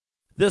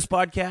This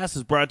podcast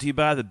is brought to you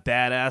by the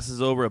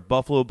badasses over at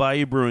Buffalo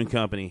Bayou Brewing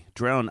Company.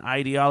 Drown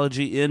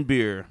ideology in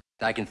beer.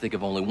 I can think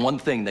of only one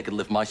thing that could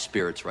lift my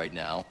spirits right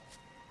now.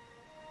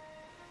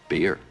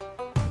 Beer.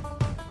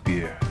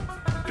 Beer.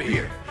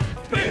 Beer.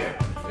 Beer.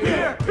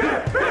 Beer.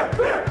 Beer. Beer.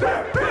 Beer.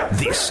 Beer.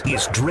 This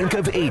is Drink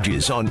of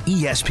Ages on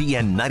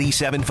ESPN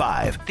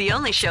 97.5. The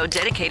only show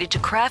dedicated to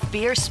craft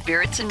beer,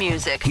 spirits, and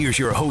music. Here's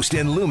your host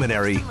and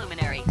luminary,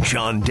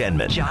 John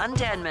Denman. John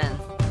Denman.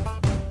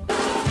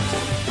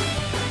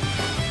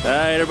 All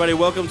right, everybody,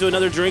 welcome to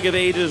another Drink of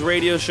Ages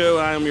radio show.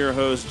 I'm your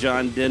host,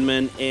 John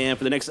Denman, and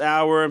for the next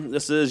hour,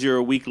 this is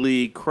your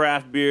weekly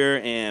craft beer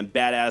and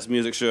badass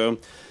music show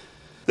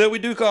that we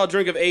do call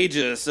Drink of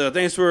Ages. So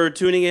thanks for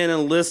tuning in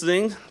and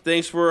listening.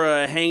 Thanks for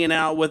hanging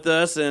out with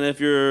us, and if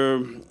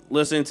you're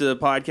listening to the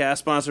podcast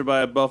sponsored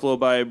by Buffalo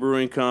Bayou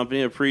Brewing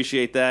Company,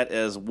 appreciate that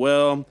as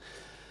well.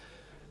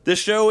 This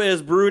show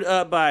is brewed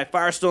up by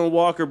Firestone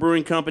Walker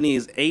Brewing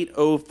Company's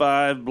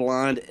 805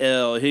 Blonde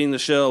Ale, hitting the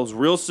shelves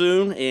real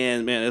soon,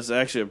 and man, it's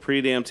actually a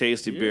pretty damn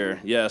tasty beer.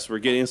 Yes, we're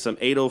getting some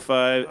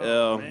 805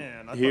 Ale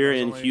here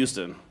in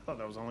Houston. I thought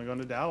that was only going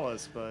to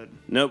Dallas, but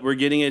Nope, we're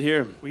getting it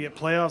here. we get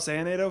playoffs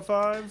and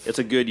 805. It's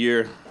a good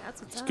year.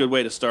 It's a good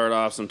way to start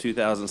off some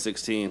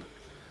 2016.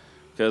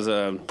 Because,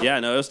 it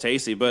was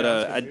tasty. But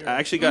I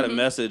actually got a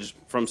message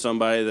from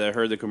somebody that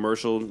heard the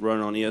commercial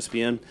running on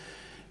ESPN.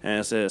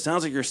 And it said, it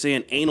sounds like you're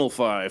saying anal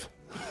 5.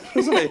 I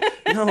was like,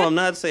 no, I'm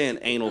not saying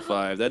anal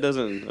 5. That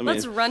doesn't,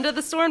 Let's run to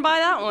the store and buy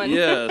that one.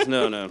 Yes,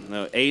 no,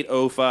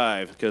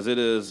 805, because it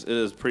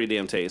is pretty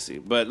damn tasty.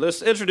 But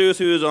let's introduce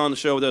who's on the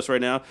show with us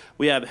right now.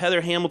 We have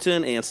Heather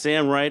Hamilton and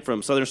Sam Wright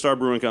from Southern Star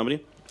Brewing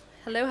Company.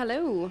 Hello,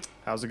 hello.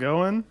 How's it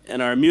going?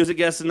 And our music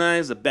guest tonight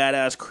is the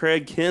badass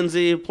Craig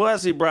Kinsey.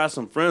 Plus, he brought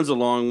some friends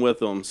along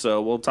with him. So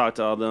we'll talk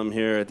to all of them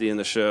here at the end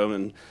of the show,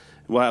 and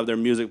we'll have their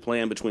music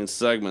playing between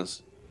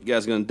segments. You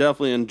guys are going to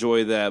definitely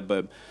enjoy that.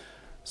 But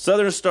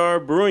Southern Star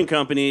Brewing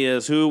Company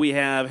is who we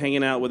have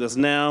hanging out with us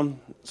now.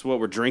 It's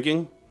what we're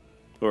drinking,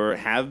 or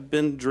have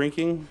been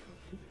drinking.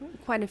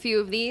 Quite a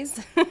few of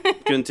these.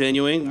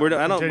 Continuing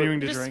to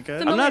drink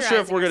it. I'm not sure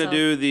if we're going to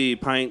do the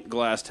pint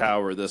glass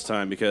tower this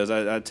time, because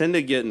I tend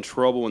to get in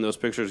trouble when those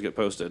pictures get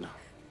posted.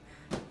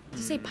 Did you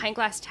say pint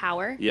glass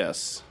tower?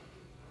 Yes.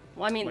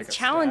 Well, I mean, Like a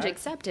challenge stack?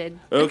 accepted.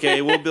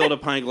 Okay, we'll build a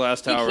pint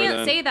glass tower You can't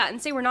then. say that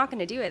and say we're not going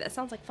to do it. That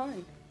sounds like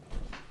fun.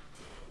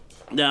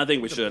 No, I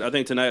think we should. I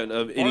think tonight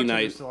of any Bartender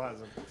night. still has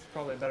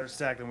probably a better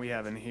stack than we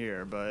have in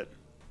here, but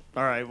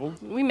all right,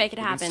 We make it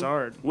we can happen.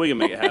 start. We can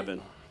make it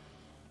happen.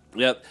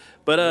 Yep.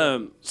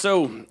 But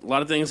so a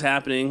lot of things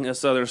happening at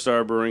Southern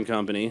Star Brewing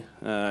Company.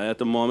 At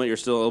the moment, you're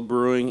still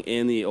brewing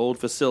in the old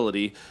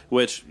facility,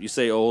 which you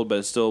say old, but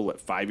it's still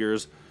 5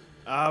 years.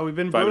 We've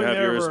been 5.5 brewing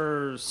there years.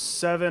 for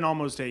 7,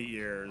 almost 8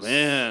 years.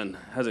 Man,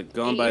 has it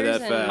gone 8 by years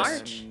that in fast?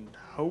 March. And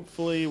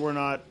hopefully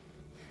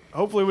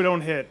we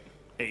don't hit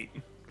 8,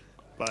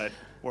 but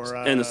we're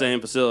In the same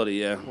facility,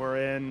 yeah.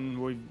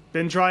 We've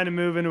been trying to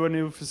move into a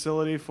new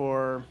facility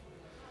for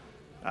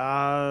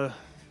a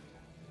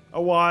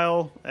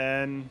while,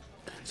 and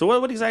So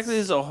what exactly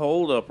is a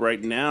holdup right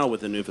now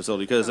with the new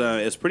facility? Because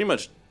it's pretty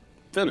much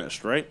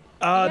finished, right?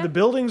 the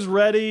building's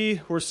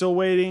ready. We're still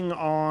waiting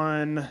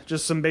on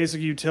just some basic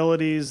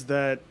utilities,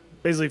 that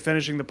basically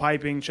finishing the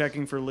piping,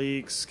 checking for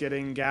leaks,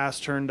 getting gas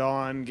turned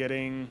on,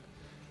 getting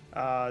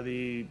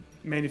the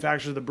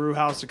manufacturer of the brew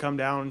house to come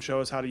down and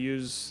show us how to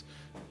use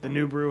the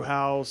new brew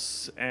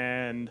house.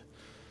 And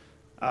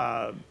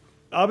up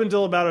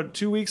until about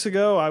 2 weeks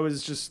ago, I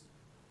was just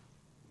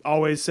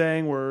always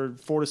saying we're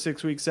 4 to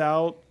 6 weeks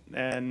out,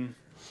 and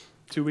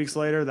 2 weeks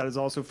later, that is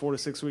also 4 to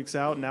 6 weeks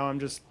out. Now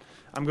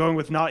I'm going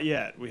with not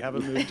yet. We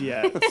haven't moved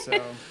yet, so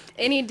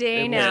Any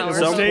day now. At or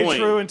some we'll stay point.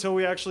 true until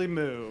we actually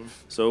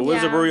move. So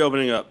when's the Yeah. brewery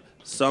opening up?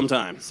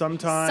 Sometime.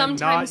 Sometime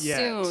not yet.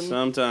 soon.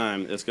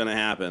 Sometime it's going to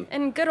happen.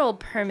 And good old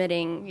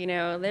permitting,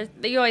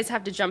 you always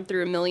have to jump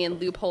through a million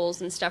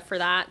loopholes and stuff for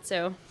that.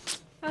 So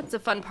that's a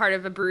fun part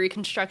of a brewery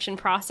construction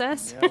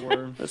process. Yeah,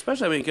 we're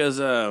Especially,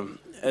 because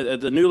at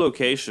the new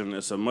location,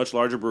 it's a much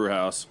larger brew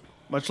house.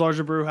 much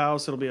larger brew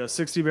house. It'll be a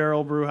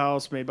 60-barrel brew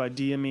house made by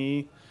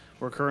DME.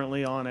 We're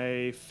currently on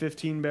a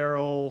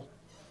 15-barrel.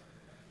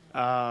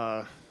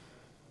 I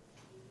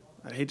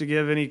hate to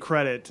give any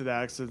credit to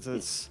that, because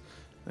it's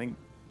I think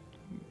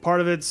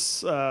part of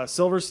it's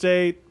Silver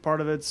State,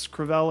 part of it's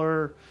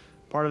Creveller,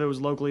 part of it was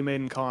locally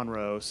made in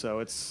Conroe. So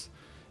it's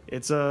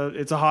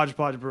a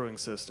hodgepodge brewing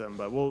system,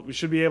 but we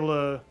should be able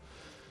to.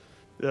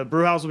 The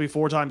brew house will be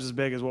 4 times as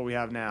big as what we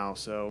have now.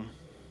 So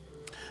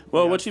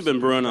Well, Yeah, what you've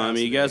been brewing on, I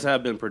mean, you capacity. guys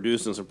have been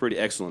producing some pretty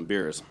excellent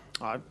beers.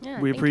 Yeah,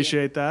 we thank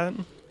appreciate that.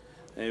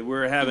 And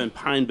we're having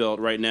Pine Belt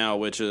right now,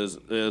 which is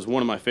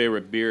one of my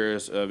favorite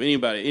beers of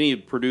any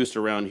produced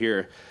around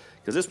here,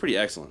 because it's pretty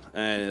excellent.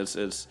 And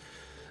it's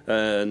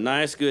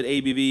nice, good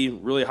ABV,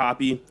 really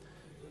hoppy,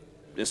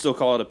 and still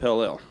call it a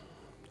pale ale.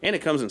 And it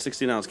comes in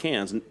 16-ounce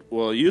cans.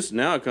 Well,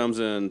 now it comes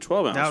in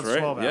 12-ounce, Now it's right?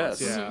 12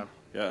 ounce, Yes. yeah.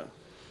 Yeah.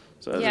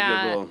 So that's a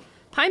Yeah. good little...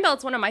 Pine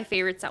Belt's one of my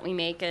favorites that we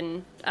make,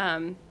 and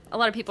a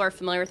lot of people are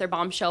familiar with their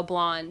Bombshell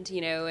Blonde,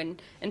 and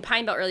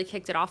Pine Belt really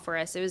kicked it off for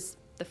us. It was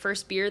the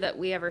first beer that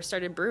we ever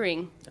started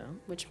brewing,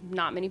 which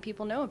not many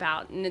people know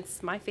about, and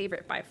it's my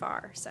favorite by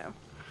far. So.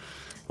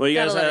 Well, you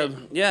guys Gotta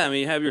love have,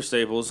 you have your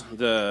staples.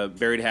 The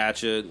Buried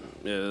Hatchet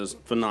is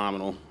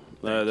phenomenal.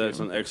 That's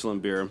an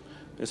excellent beer.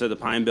 They said the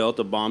Pine Belt,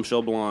 the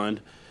Bombshell Blonde.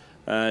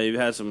 You've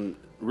had some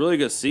really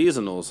good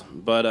seasonals,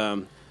 but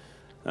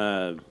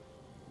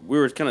we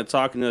were kind of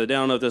talking the other day. I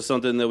don't know if there's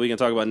something that we can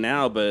talk about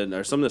now, but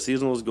are some of the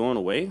seasonals going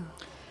away?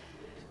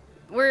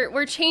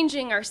 We're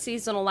changing our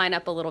seasonal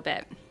lineup a little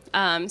bit.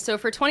 So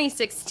for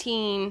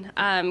 2016,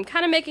 kind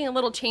of making a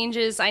little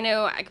changes. I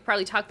know I could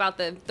probably talk about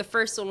the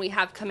first one we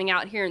have coming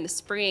out here in the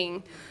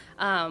spring.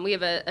 We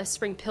have a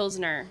spring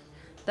Pilsner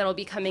that'll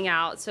be coming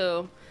out.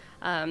 So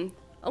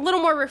a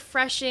little more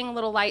refreshing, a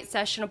little light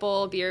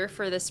sessionable beer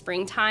for the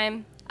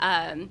springtime.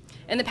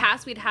 In the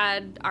past, we'd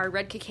had our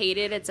Red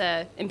Cicaded. It's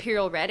a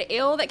Imperial Red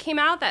Ale that came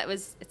out.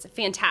 It's a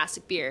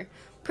fantastic beer.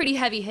 Pretty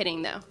heavy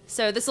hitting though.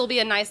 So this will be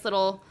a nice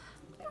little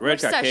Red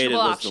Cicaded was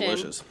option.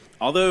 delicious.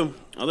 Although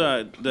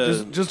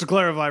Just to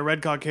clarify,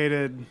 Red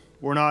Cicaded,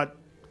 we're not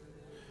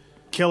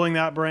killing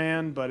that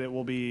brand, but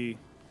it'll be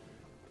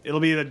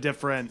the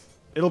different.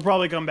 It'll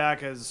probably come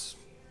back as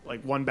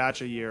like one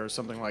batch a year or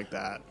something like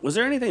that. was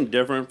there anything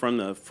different from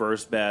the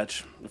first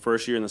batch, the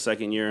first year and the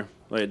second year,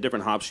 like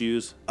different hops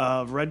used?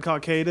 Red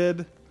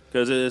Cicaded,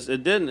 Because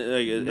it didn't.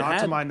 Like, it not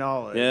had, to my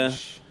knowledge. Yeah.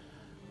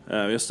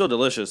 It was still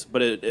delicious,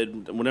 but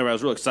it whenever I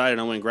was real excited,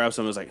 I went and grabbed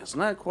some. It was like it's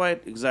not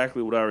quite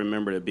exactly what I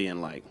remembered it being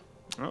like.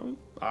 Oh,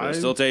 But it's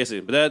still tasty,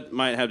 but that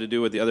might have to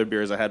do with the other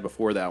beers I had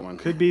before that one.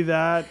 could be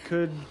that.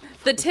 Could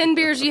The 10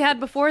 beers you had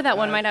before that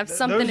one might have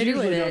something those to do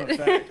with usually it. don't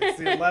affect. It's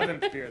the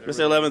 11th beer. That It's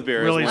the 11th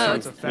beer. really That's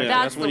when- starts affecting.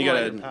 Yeah, That's that's when the you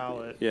one. gotta. your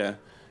palate. Yeah,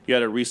 you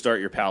gotta restart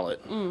your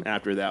palate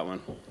after that one.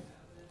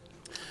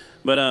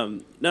 But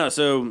no,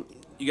 so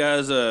you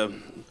guys,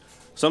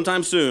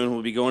 sometime soon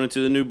we'll be going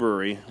into the new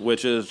brewery,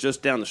 which is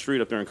just down the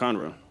street up there in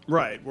Conroe.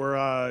 Right.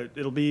 We're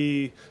it'll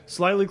be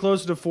slightly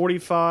closer to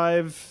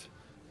 45.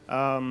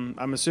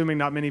 I'm assuming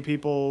not many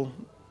people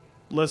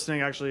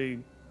listening actually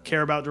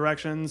care about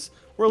directions.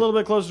 We're a little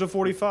bit closer to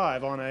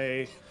 45 on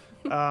a.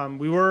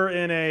 We were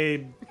in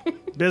a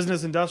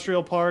business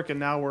industrial park, and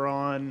now we're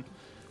on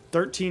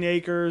 13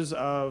 acres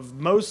of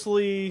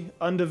mostly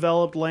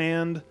undeveloped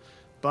land,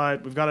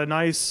 but we've got a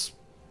nice,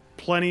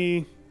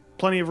 plenty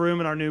of room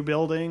in our new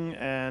building,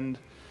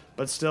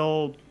 but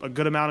still a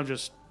good amount of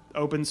just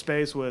open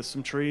space with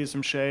some trees,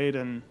 some shade,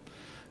 and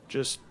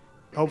just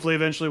hopefully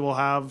eventually we'll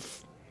have,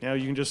 you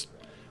can just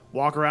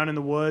walk around in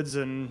the woods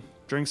and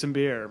drink some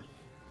beer.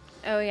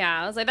 Oh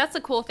yeah, I was like, that's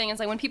the cool thing. It's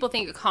like when people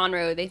think of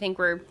Conroe, they think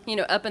we're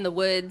up in the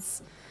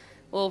woods.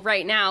 Well,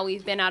 right now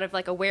we've been out of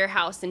like a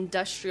warehouse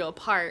industrial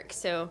park,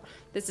 so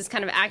this is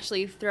kind of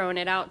actually throwing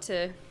it out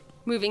to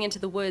moving into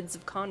the woods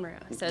of Conroe.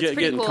 So it's pretty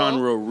Getting cool.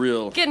 Conroe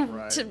real. Getting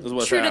Is true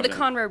what's to the happening.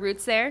 Conroe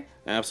roots there.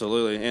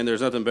 Absolutely, and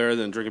there's nothing better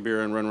than drinking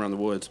beer and running around the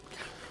woods.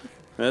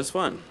 That's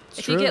fun.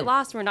 If you true. get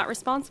lost, we're not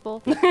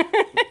responsible.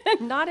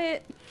 Not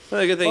it.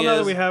 Well, the good thing Well, now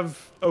that is we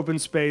have open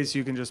space,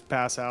 you can just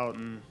pass out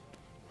and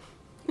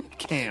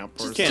camp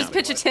or camp. Just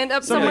pitch a tent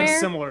up something somewhere.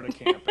 similar to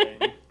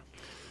camping.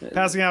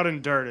 Passing out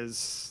in dirt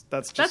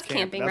that's just That's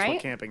camping, That's right?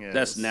 what camping is.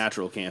 that's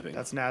natural camping.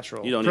 That's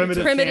natural. You don't need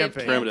primitive, to- Primitive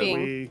camping.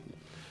 camping. We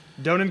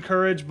don't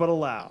encourage but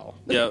allow.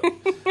 Yep. All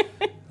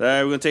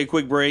right, we're going to take a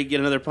quick break, get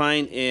another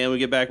pint, and when we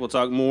get back, we'll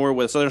talk more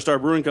with Southern Star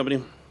Brewing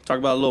Company. Talk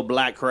about a little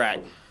black crack.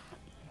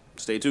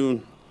 Stay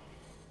tuned.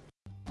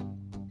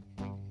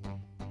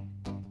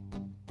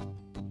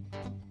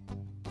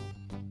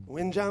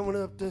 When John went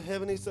up to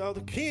heaven, he saw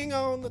the king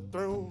on the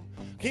throne.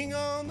 King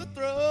on the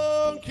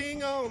throne,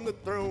 king on the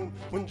throne.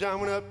 When John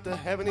went up to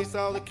heaven, he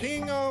saw the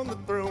king on the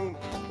throne.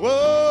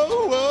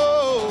 Whoa,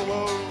 whoa,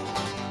 whoa.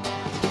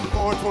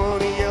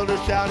 420 elders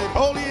shouted,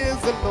 holy is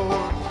the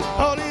Lord.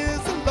 Holy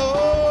is the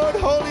Lord,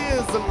 holy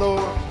is the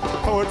Lord.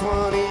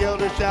 420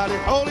 elders shouted,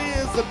 holy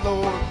is the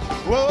Lord.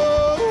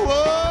 Whoa,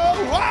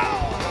 whoa,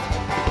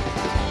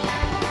 whoa.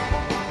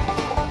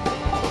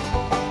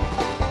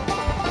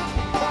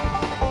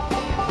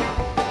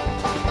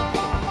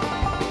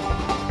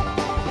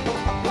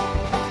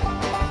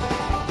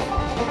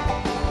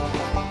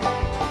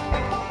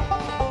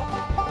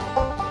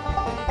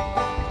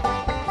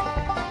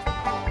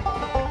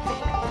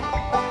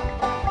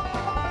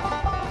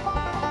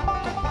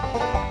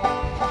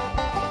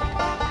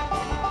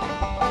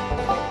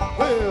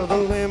 Well, the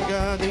Lamb of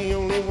God, the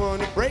only one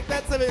to break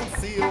that seventh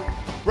seal.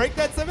 Break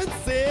that seventh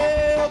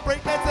seal,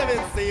 break that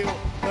seventh seal.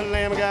 The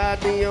Lamb of God,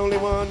 the only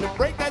one to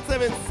break that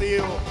seventh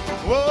seal.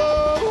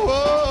 Whoa,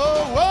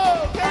 whoa,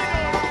 whoa, take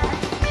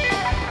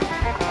it.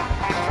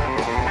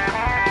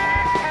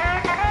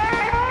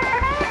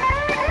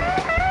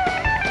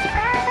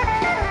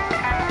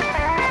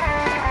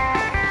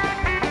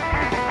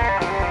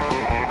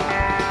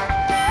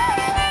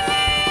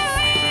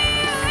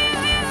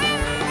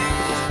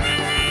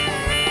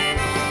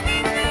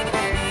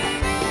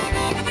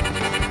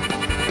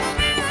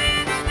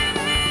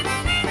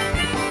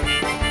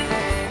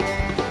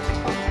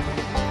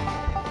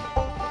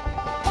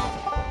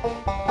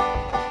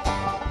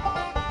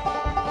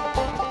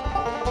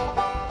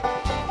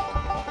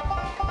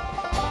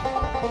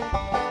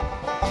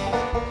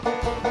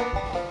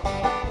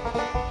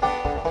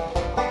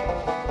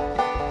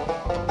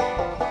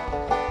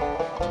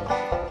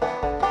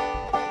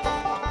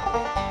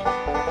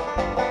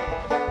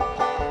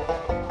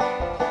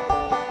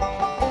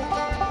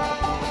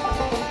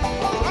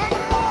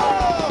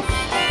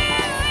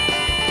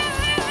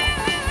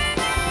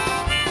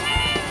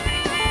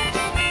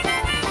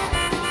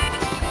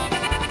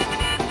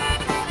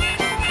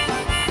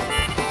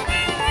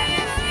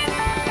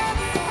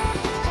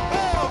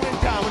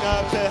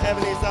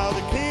 heaven he saw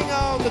the king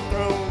on the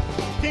throne.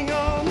 King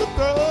on the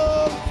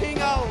throne,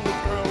 king on the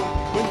throne.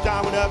 When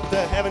John went up to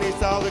heaven he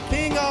saw the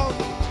king on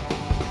the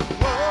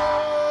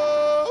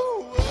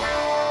whoa,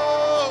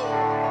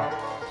 whoa.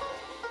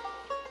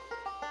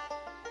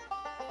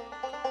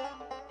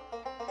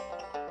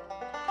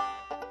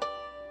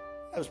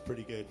 That was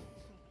pretty good.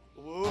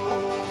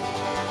 Whoa.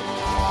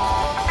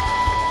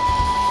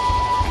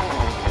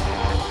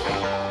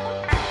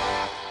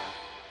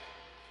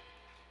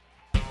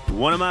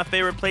 One of my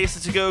favorite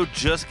places to go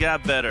just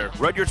got better.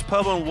 Rudyard's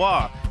Pub on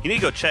Waugh. You need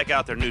to go check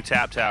out their new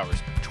tap towers.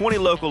 20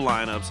 local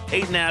lineups,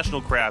 8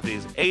 national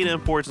crafties, 8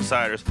 imports and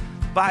ciders,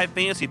 5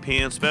 fancy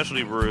pan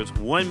specialty brews,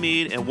 1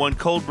 mead, and 1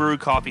 cold brew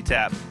coffee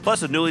tap,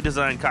 plus a newly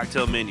designed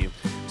cocktail menu.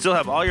 Still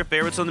have all your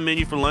favorites on the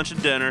menu for lunch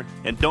and dinner,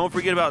 and don't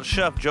forget about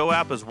Chef Joe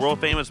Appa's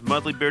world-famous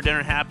monthly beer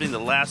dinner happening the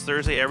last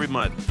Thursday every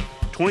month.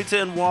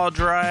 2010 Wall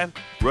Drive,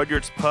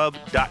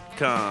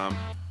 rudyardspub.com.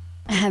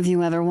 Have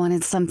you ever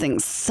wanted something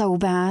so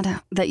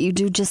bad that you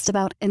do just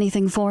about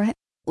anything for it?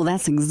 Well,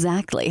 that's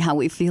exactly how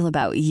we feel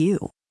about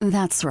you.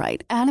 That's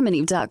right.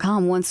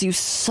 AdamandEve.com wants you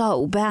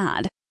so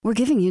bad. We're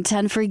giving you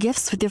 10 free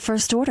gifts with your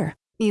first order.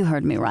 You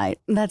heard me right.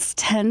 That's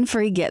 10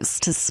 free gifts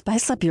to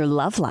spice up your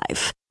love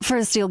life.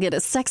 First, you'll get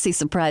a sexy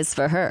surprise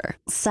for her.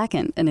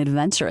 Second, an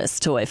adventurous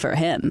toy for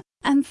him.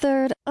 And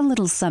third, a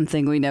little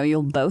something we know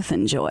you'll both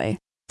enjoy.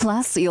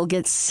 Plus, you'll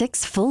get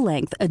 6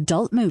 full-length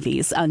adult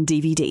movies on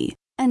DVD.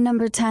 And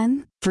number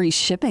 10, free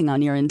shipping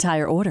on your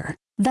entire order.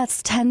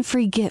 That's 10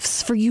 free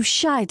gifts for you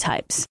shy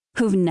types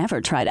who've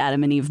never tried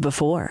Adam and Eve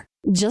before.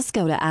 Just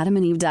go to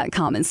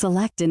adamandeve.com and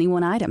select any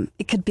one item.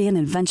 It could be an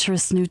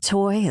adventurous new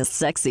toy, a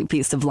sexy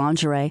piece of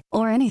lingerie,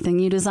 or anything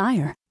you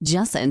desire.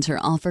 Just enter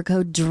offer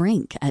code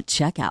DRINK at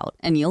checkout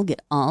and you'll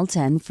get all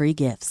 10 free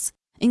gifts,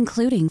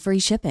 including free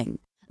shipping.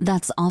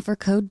 That's offer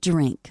code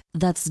DRINK.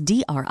 That's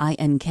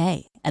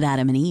DRINK at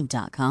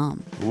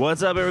adamandeve.com.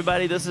 What's up,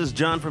 everybody? This is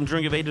John from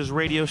Drink of Ages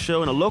radio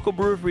show, and a local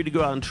brewer for you to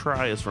go out and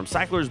try is from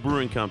Cycler's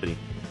Brewing Company.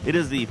 It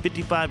is the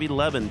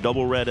 5511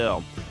 Double Red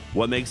Ale.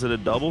 What makes it a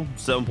double?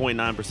 7.9%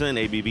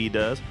 ABV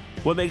does.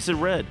 What makes it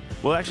red?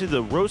 Well, actually,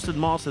 the roasted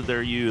malts that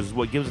they're used is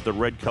what gives it the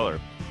red color.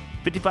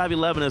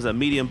 5511 is a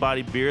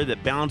medium-bodied beer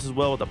that balances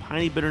well with the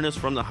piney bitterness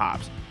from the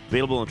hops.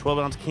 Available in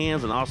 12-ounce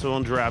cans and also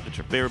on draft at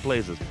your favorite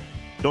places.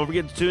 Don't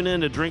forget to tune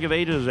in to Drink of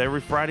Ages every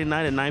Friday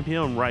night at 9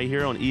 p.m. right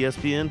here on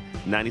ESPN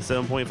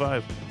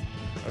 97.5.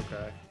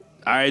 Okay.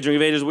 All right, Drink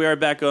of Ages, we are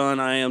back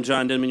on. I am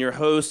John Denman, your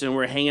host, and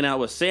we're hanging out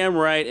with Sam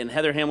Wright and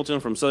Heather Hamilton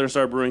from Southern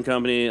Star Brewing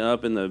Company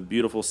up in the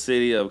beautiful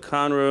city of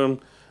Conroe,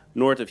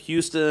 north of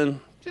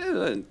Houston.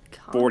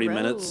 40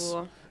 minutes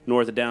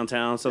north of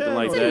downtown, something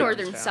like It's that. a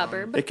northern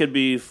suburb. It could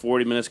be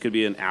 40 minutes, could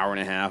be an hour and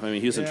a half. I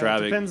mean, Houston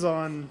traffic. Depends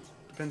on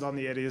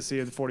the idiocy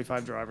of the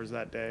 45 drivers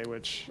that day,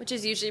 which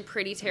is usually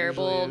pretty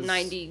terrible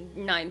usually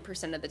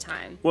 99% of the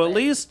time. Well, at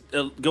least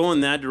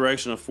going that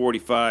direction of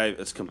 45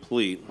 is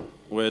complete,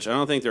 which I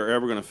don't think they're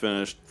ever going to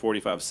finish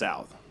 45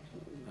 south.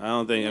 I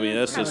don't think. I mean,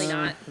 that's Probably just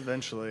not.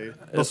 eventually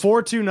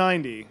before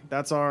 290.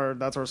 That's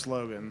our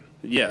slogan.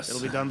 yes.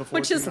 It'll be done before.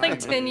 Which is like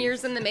 10 290.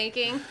 years in the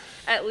making,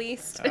 at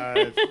least.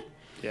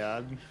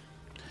 Yeah,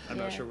 I'm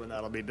not sure when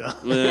that'll be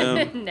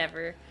done.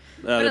 Never.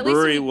 The at least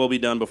brewery we- will be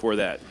done before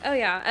that. Oh,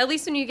 yeah. At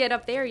least when you get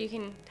up there, you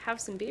can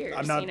have some beers.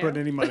 I'm not you know?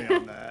 putting any money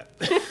on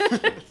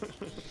that.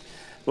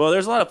 Well,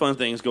 there's a lot of fun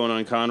things going on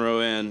in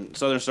Conroe, and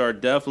Southern Star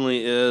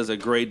definitely is a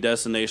great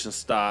destination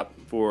stop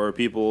for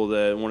people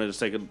that want to just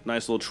take a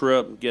nice little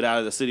trip, get out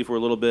of the city for a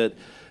little bit,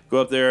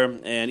 go up there,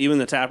 and even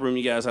the tap room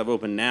you guys have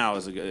open now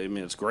is,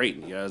 it's great.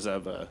 You guys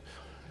have a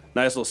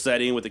nice little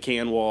setting with the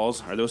can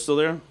walls. Are those still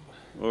there?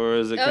 Or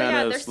is it kind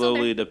of they're still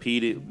slowly there.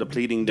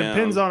 depleting down?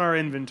 Depends on our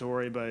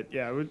inventory, but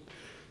yeah,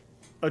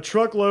 a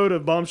truckload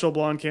of Bombshell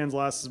Blonde cans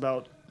lasts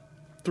about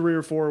 3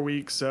 or 4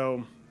 weeks.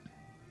 So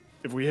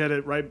if we hit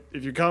it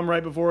if you come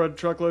right before a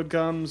truckload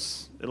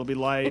comes, it'll be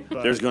light.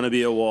 But There's going to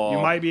be a wall. you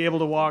might be able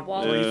to walk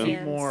Wall 3 of feet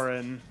cans. more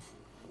and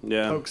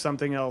poke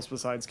something else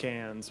besides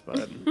cans.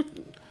 But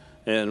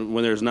And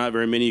when there's not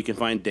very many, you can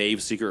find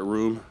Dave's secret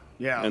room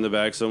yeah. in the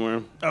back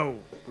somewhere. Oh,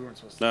 we weren't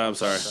supposed to. No, I'm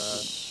sorry.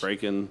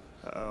 Breaking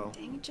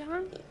Dang,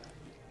 John.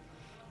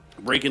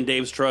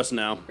 Dave's trust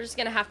now. We're just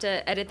going to have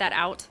to edit that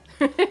out.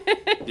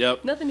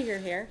 Yep. Nothing to hear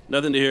here.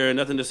 Nothing to hear,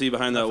 nothing to see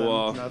behind that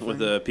wall nothing. with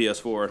the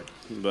PS4.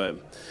 But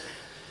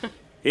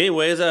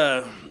anyways,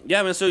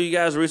 yeah, man, so you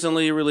guys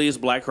recently released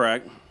Black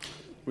Crack,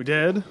 We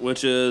did.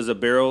 which is a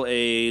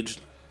barrel-aged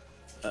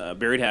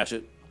berried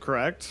hatchet.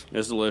 Correct.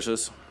 It's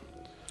delicious.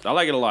 I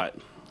like it a lot.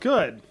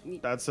 Good.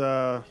 That's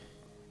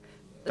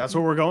what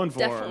we're going for.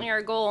 Definitely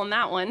our goal on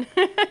that one.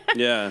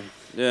 Yeah.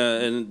 Yeah,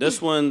 and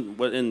this one,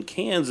 what in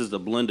cans is the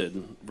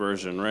blended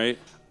version, right?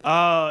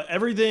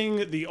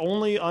 Everything, the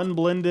only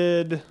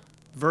unblended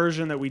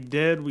version that we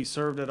did, we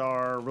served at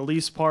our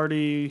release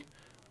party,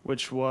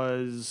 which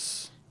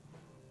was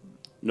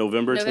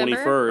November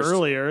November? 21st.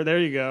 earlier. There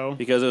you go.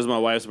 Because it was my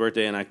wife's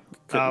birthday and I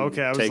couldn't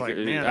okay. I was take like,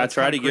 her. man, I that's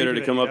tried to kinda get her to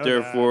creepy come that up you there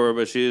know that. for her,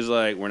 but she's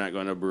like, we're not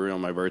going to a brewery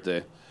on my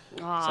birthday.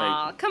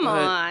 Aw, come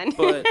on.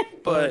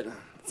 But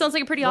Sounds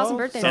like a pretty awesome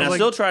birthday. And I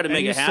still try to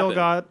make it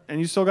happen.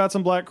 You still got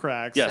some black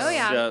cracks. Yes. Oh,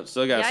 yeah.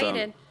 Still got some. Yeah, you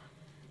did.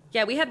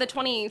 Yeah, we had the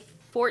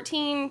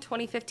 2014,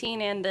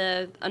 2015, and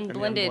the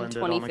unblended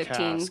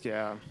 2015, cask,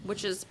 yeah.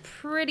 which is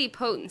pretty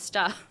potent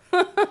stuff.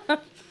 The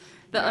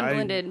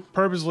unblended. I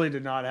purposely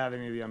did not have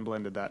any of the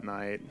unblended that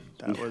night.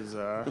 That was,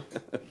 I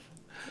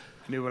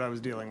knew what I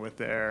was dealing with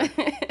there.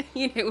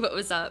 You knew what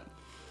was up.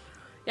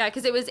 Yeah,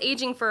 because it was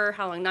aging for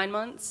how long? 9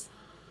 months?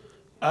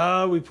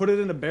 We put it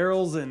into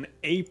barrels in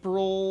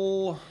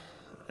April,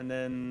 and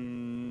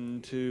then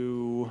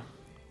to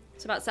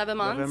It's about 7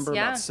 months. November,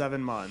 yeah. about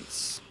 7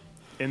 months.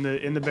 In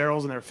the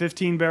barrels, and they're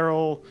 15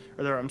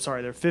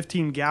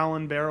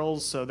 gallon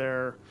barrels, so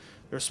they're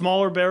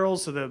smaller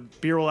barrels, so the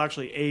beer will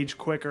actually age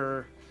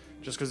quicker,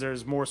 just because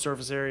there's more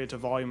surface area to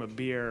volume of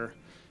beer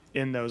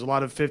in those. A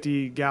lot of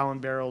 50 gallon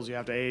barrels, you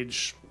have to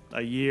age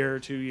a year,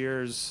 2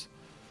 years.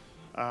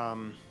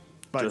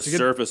 But Just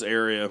surface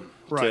area.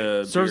 Right.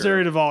 To Surface beer.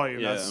 area to volume.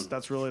 Yeah.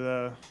 That's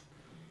really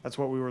that's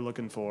what we were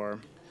looking for.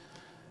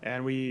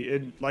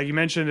 And like you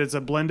mentioned, it's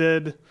a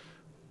blended.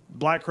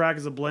 Black Crack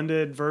is a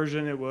blended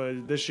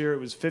version. This year it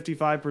was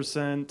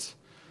 55%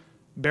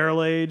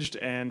 barrel aged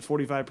and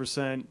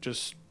 45%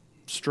 just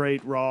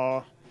straight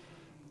raw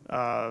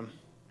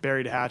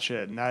buried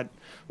hatchet. And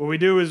what we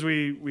do is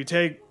we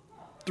take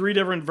 3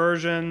 different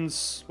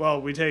versions.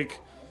 Well, we take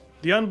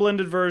the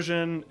unblended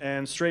version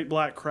and straight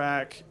Black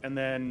Crack, and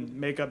then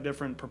make up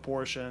different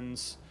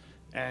proportions,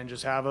 and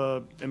just have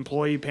a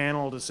employee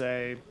panel to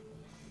say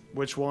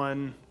which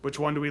one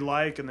do we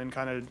like, and then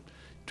kind of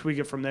tweak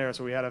it from there.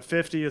 So we had a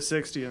 50, a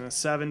 60, and a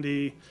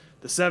 70.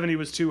 The 70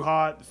 was too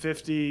hot. The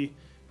 50,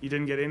 you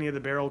didn't get any of the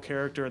barrel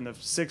character, and the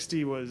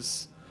 60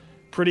 was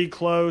pretty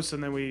close,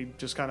 and then we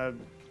just kind of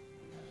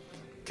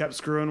kept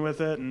screwing with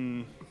it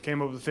and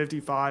came up with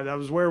 55. That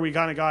was where we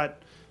kind of got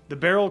the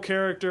barrel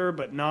character,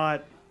 but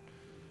not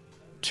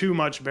too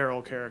much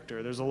barrel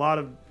character. There's a lot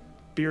of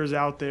beers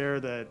out there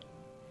that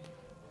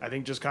I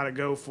think just kind of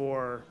go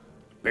for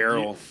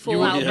barrel.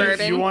 Full out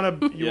bourbon. You want a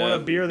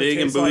beer that big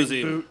tastes and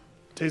boozy.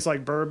 tastes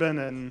like bourbon,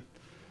 and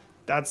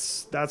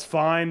that's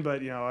fine.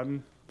 But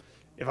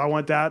if I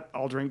want that,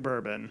 I'll drink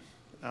bourbon.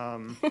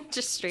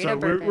 Just straight So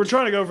up bourbon. we're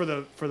trying to go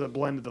for the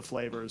blend of the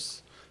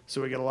flavors.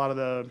 So we get a lot of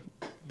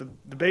the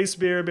base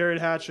beer, buried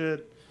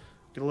hatchet,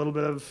 get a little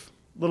bit of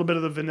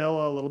the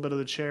vanilla, a little bit of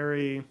the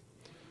cherry,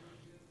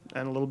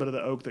 and a little bit of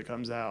the oak that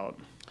comes out.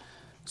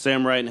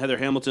 Sam Wright and Heather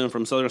Hamilton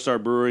from Southern Star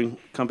Brewing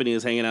Company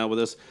is hanging out with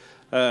us.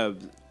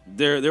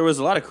 There was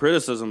a lot of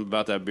criticism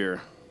about that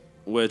beer,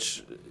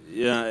 which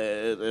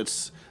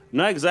it's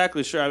not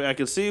exactly sure. I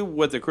could see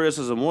what the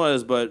criticism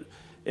was, but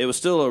it was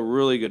still a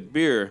really good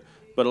beer.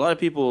 But a lot of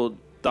people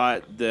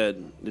thought that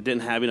it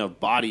didn't have enough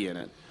body in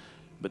it.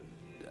 But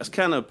that's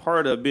kind of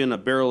part of being a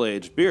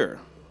barrel-aged beer.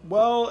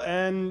 Well,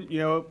 and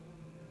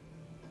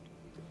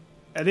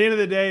at the end of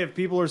the day, if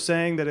people are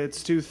saying that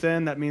it's too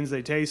thin, that means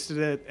they tasted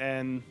it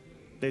and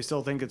they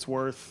still think it's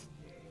worth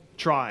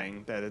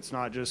trying, that it's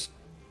not just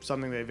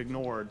something they've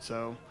ignored.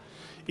 So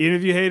even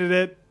if you hated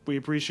it, we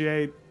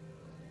appreciate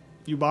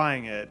you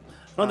buying it.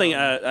 I don't think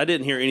I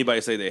didn't hear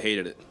anybody say they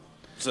hated it.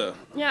 So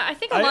yeah, I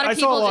think a lot of I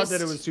people saw a lot just,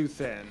 that it was too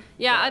thin.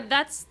 Yeah,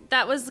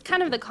 that was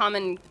kind of the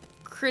common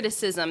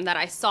criticism that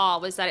I saw,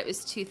 was that it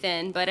was too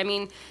thin. But I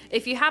mean,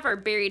 if you have our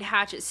Buried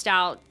Hatchet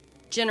Stout,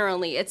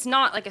 generally it's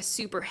not like a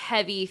super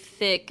heavy,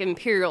 thick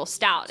imperial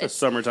stout. it's a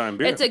summertime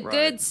beer. It's a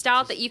good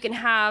stout that you can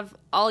have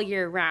all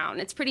year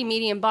round. It's pretty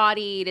medium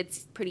bodied.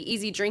 It's pretty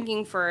easy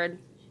drinking for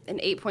an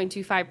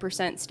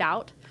 8.25%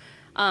 stout.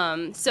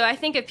 So I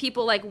think if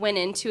people went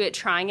into it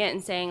trying it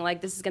and saying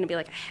this is going to be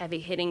a heavy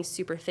hitting,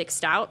 super thick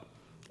stout,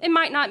 it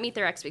might not meet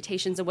their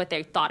expectations of what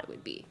they thought it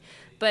would be.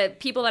 But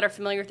people that are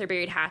familiar with their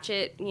Buried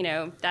Hatchet,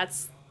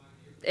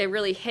 it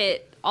really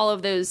hit all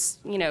of those,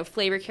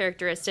 flavor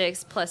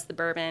characteristics plus the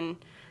bourbon.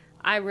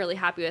 I'm really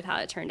happy with how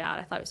it turned out.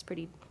 I thought it was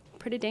pretty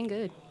dang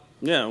good.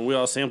 Yeah, we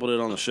all sampled it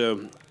on the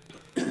show.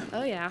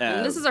 Oh yeah,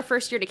 and this is our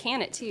first year to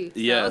can it too. So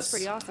yes. That was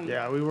pretty awesome.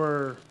 Yeah,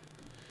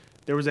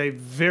 there was a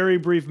very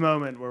brief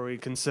moment where we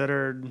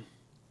considered,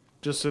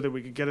 just so that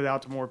we could get it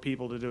out to more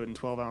people, to do it in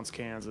 12-ounce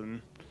cans,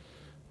 and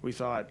we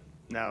thought,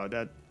 no,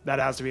 that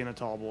has to be in a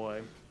tall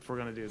boy if we're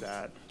going to do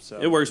that. So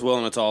It works well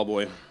in a tall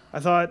boy. I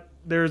thought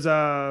there's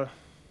no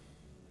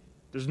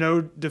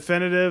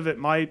definitive. It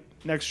might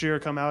next year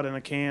come out in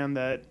a can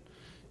that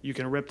you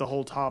can rip the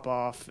whole top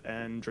off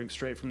and drink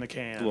straight from the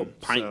can. A little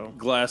pint So,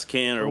 glass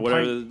can or Little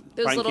whatever. pint-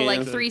 Those pint little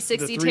cans.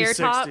 360 the tear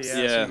 360, tops. Yeah,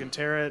 so Yeah. you can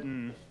tear it,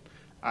 and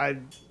I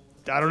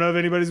don't know if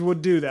anybody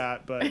would do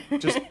that, but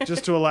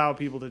just to allow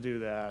people to do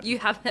that. You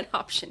have that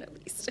option at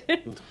least.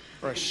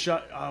 Or a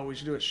shot. Oh, we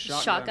should do a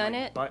Shotgun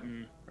it?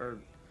 button or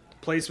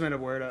placement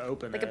of where to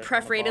open Like it. a on the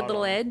perforated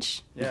little bottom.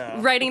 edge. Yeah.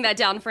 Writing that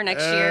down for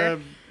next year.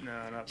 No,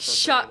 not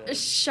perforated.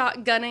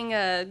 Shotgunning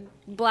a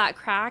Black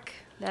Crack.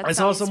 That I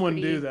saw sounds someone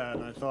pretty- do that,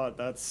 and I thought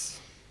that's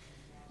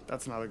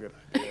not a good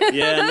idea.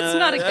 Yeah, That's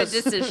not a good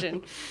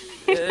decision.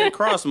 It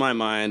crossed my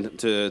mind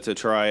to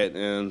try it,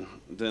 and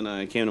then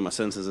I came to my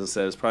senses and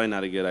said it's probably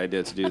not a good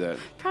idea to do that.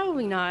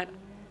 Probably not.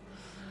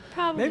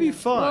 Probably Maybe not.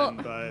 fun,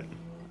 Well, but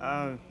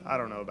I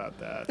don't know about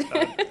that.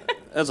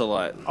 That's a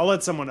lot. I'll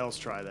let someone else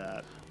try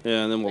that.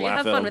 Yeah, and then we'll laugh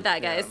Have at fun them. with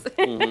that, guys.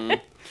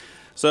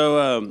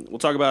 So we'll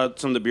talk about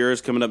some of the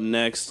beers coming up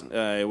next. We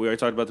already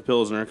talked about the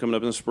Pilsner coming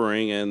up in the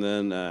spring, and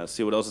then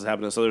see what else is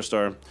happening at Southern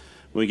Star.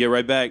 When we get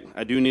right back,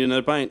 I do need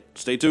another pint.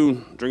 Stay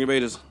tuned. Drink of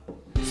Ages.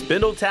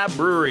 Spindle Tap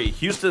Brewery,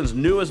 Houston's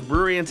newest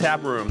brewery and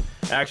tap room.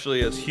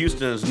 Actually, it's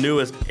Houston's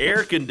newest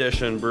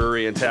air-conditioned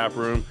brewery and tap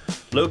room.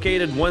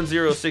 Located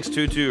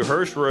 10622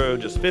 Hirsch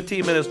Road, just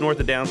 15 minutes north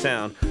of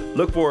downtown.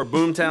 Look for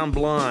Boomtown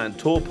Blonde,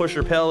 Tool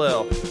Pusher Pale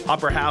Ale,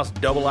 Opera House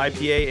Double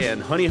IPA,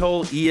 and Honey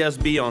Hole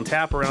ESB on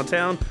tap around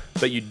town.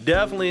 But you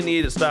definitely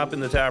need to stop in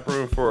the tap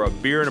room for a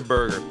beer and a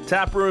burger.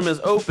 Tap room is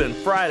open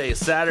Fridays,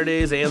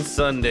 Saturdays, and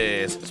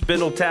Sundays.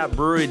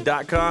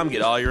 SpindleTapBrewery.com.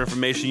 Get all your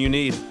information you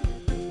need.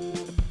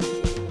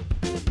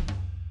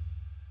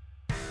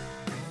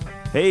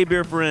 Hey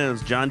beer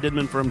friends, John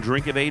Didman from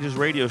Drink of Ages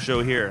radio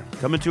show here.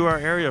 Coming to our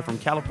area from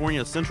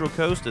California's Central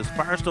Coast is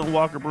Firestone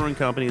Walker Brewing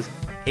Company's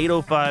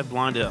 805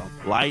 Blonde Ale.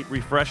 Light,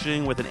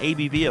 refreshing with an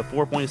ABV of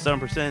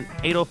 4.7%,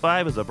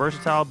 805 is a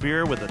versatile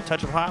beer with a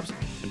touch of hops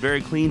and very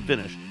clean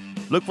finish.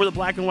 Look for the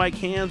black and white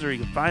cans or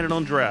you can find it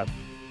on draft.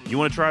 You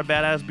want to try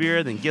badass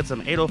beer? Then get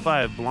some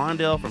 805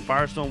 Blonde Ale from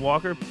Firestone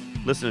Walker.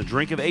 Listen to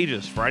Drink of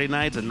Ages Friday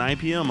nights at 9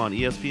 p.m. on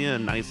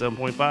ESPN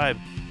 97.5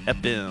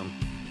 FM.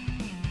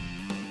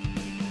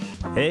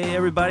 Hey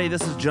everybody,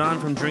 this is John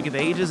from Drink of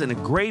Ages, and a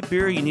great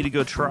beer you need to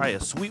go try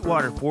is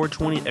Sweetwater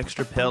 420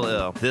 Extra Pale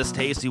Ale. This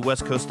tasty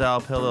West Coast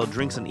style pale ale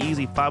drinks an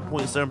easy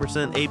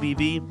 5.7%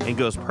 ABV and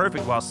goes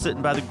perfect while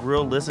sitting by the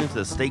grill listening to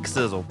the steak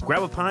sizzle.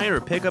 Grab a pint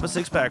or pick up a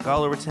six-pack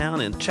all over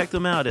town and check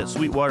them out at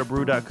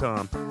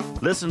sweetwaterbrew.com.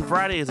 Listen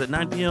Fridays at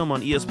 9 p.m.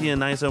 on ESPN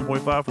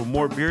 97.5 for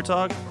more beer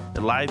talk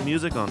and live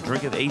music on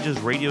Drink of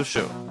Ages radio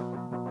show.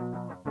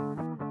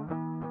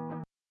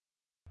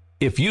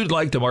 If you'd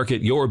like to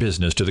market your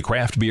business to the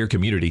craft beer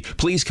community,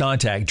 please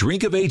contact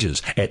Drink of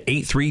Ages at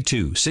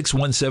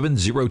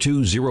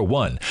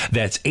 832-617-0201.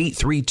 That's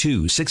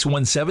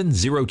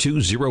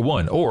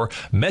 832-617-0201, or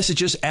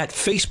message us at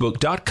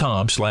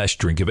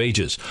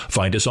facebook.com/drinkofages.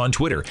 Find us on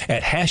Twitter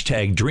at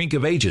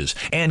 #DrinkOfAges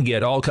and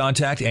get all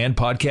contact and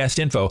podcast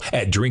info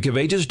at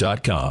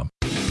drinkofages.com.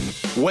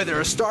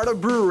 Whether a startup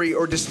brewery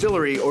or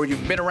distillery or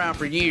you've been around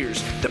for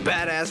years, the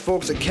badass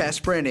folks at Cash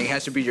Branding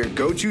has to be your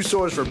go-to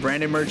source for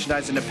branded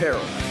merchandise and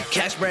apparel.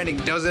 Cash Branding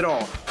does it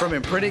all, from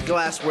imprinted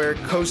glassware,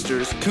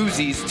 coasters,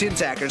 koozies, tin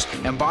tackers,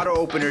 and bottle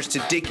openers to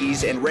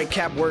Dickies and red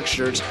cap work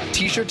shirts,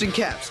 t-shirts, and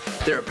caps.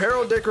 Their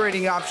apparel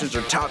decorating options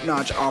are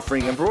top-notch,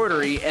 offering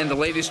embroidery and the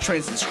latest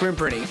trends in screen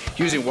printing,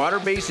 using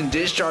water-based and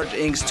discharge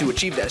inks to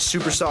achieve that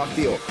super soft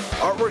feel.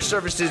 Artwork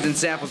services and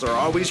samples are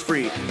always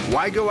free.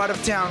 Why go out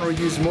of town or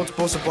use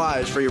multiple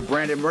suppliers for your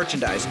branded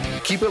merchandise?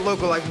 Keep it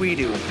local like we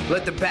do.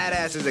 Let the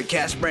badasses at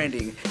Cash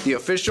Branding, the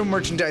official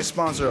merchandise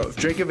sponsor of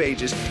Drink of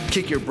Ages,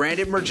 kick your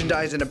branded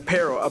merchandise and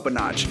apparel up a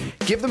notch.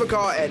 Give them a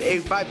call at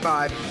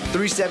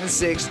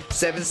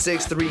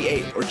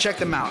 855-376-7638 or check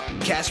them out,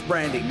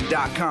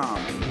 cashbranding.com.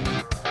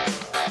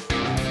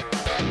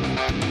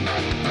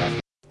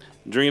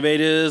 Drink of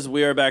Ages,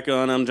 we are back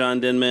on. I'm John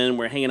Denman.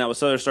 We're hanging out with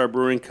Southern Star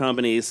Brewing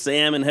Company,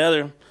 Sam and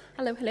Heather.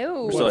 Hello,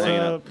 hello. We're still hanging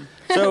out.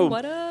 So,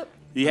 what up?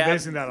 I'm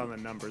basing that on the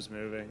numbers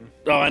moving.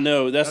 Oh, I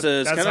know. That's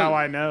how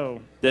I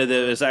know that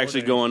it's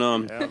actually going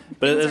on. Yeah.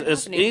 But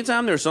it's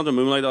anytime there's something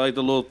moving like that, like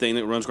the little thing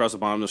that runs across the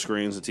bottom of the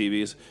screens, the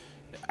TVs,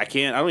 I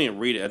don't even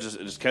read it. It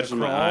just catches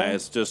my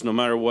eyes. Just no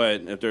matter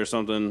what, if there's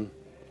something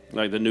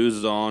like the news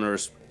is on or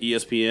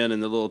ESPN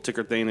and the little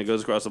ticker thing that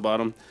goes across the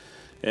bottom,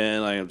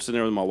 and like I'm sitting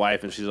there with my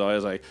wife and she's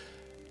always like,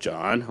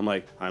 John, I'm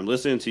like, I'm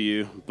listening to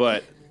you,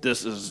 but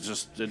this is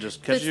just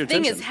catches your attention. This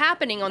thing is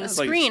happening on the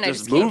screen. Like, I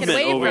just can't get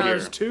away from it.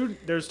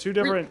 There's two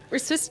different. We're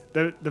supposed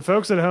the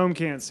folks at home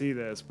can't see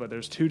this, but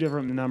there's two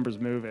different numbers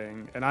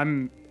moving, and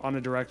I'm on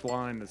a direct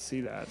line to see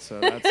that. So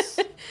that's.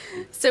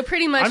 So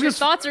pretty much your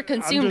thoughts are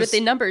consumed with the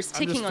numbers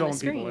ticking on the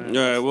screen. All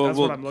right, that's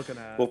what I'm looking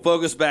at. We'll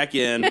focus back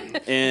in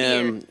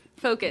and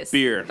Focus.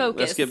 Beer. Focus.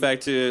 Let's get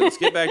back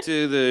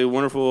to the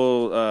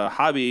wonderful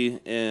hobby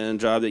and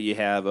job that you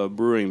have of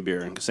brewing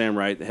beer. Sam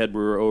Wright, the head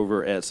brewer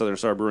over at Southern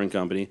Star Brewing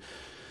Company.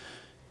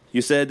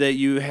 You said that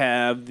you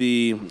have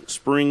the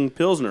Spring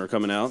Pilsner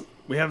coming out.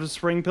 We have a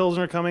Spring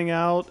Pilsner coming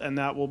out, and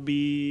that will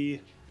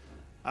be.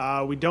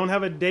 We don't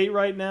have a date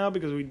right now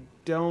because we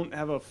don't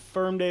have a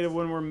firm date of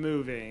when we're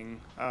moving.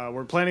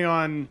 We're planning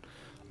on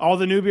all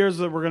the new beers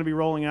that we're going to be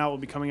rolling out will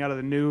be coming out of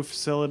the new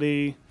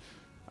facility.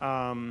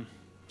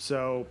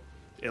 So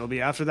it'll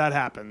be after that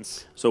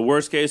happens. So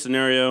worst case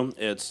scenario,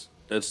 it's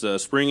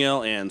spring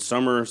ale and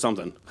summer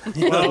something.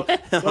 Well,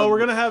 we're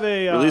gonna have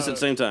a release at the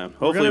same time.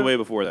 Hopefully, way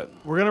before that.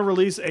 We're gonna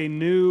release a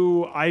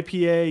new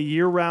IPA,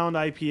 year-round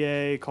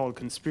IPA called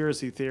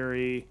Conspiracy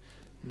Theory.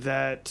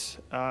 That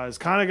is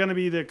kind of gonna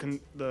be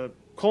the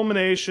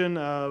culmination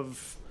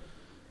of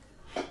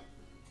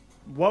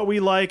what we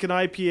like in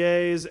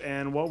IPAs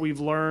and what we've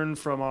learned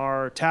from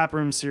our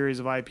taproom series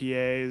of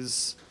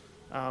IPAs.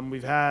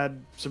 We've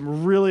had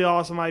some really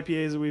awesome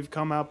IPAs that we've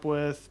come up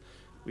with.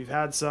 We've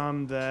had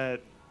some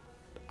that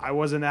I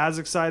wasn't as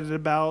excited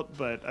about,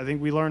 but I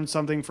think we learned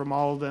something from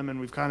all of them, and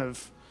we've kind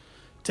of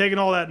taken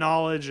all that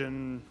knowledge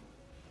and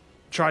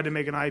tried to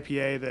make an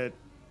IPA that.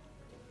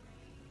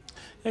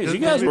 Hey, you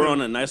guys were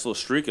on a nice little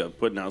streak of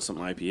putting out some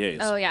IPAs.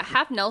 Oh yeah,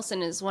 Half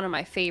Nelson is one of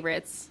my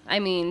favorites. I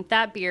mean,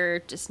 that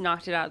beer just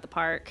knocked it out of the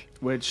park.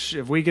 Which,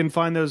 if we can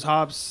find those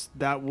hops,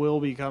 that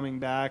will be coming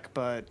back,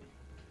 but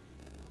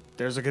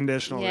there's a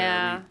conditional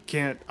Yeah. there. We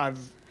can't.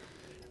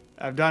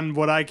 I've done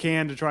what I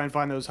can to try and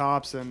find those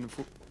hops, and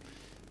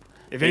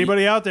if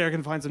anybody out there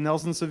can find some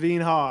Nelson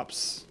Sauvin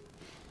hops,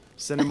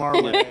 send them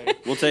our way.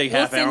 We'll take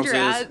half ounces.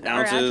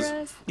 Our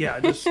address.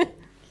 Yeah, just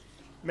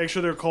make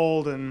sure they're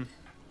cold, and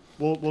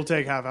we'll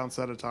take half ounce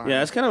at a time.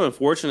 Yeah, it's kind of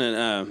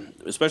unfortunate,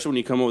 especially when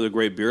you come up with a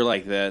great beer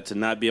like that, to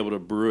not be able to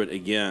brew it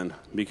again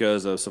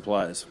because of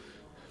supplies.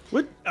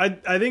 What I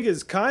think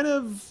is kind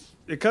of,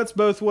 it cuts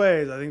both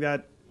ways. I think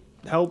that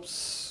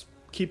helps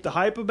keep the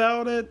hype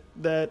about it,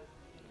 that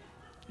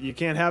you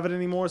can't have it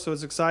anymore, so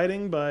it's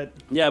exciting, but...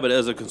 Yeah, but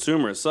as a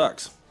consumer, it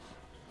sucks.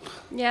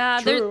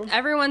 Yeah, True.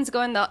 everyone's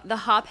going the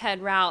hop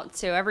head route,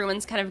 so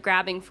everyone's kind of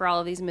grabbing for all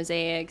of these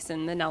mosaics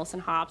and the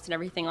Nelson hops and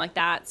everything like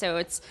that. So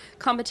it's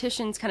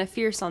competition's kind of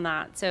fierce on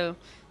that. So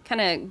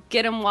kind of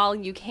get them while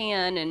you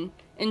can and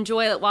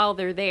enjoy it while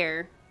they're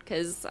there,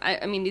 because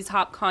I mean these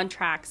hop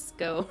contracts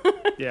go.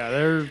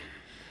 Yeah,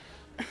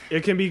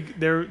 it can be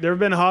there have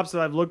been hops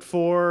that I've looked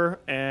for,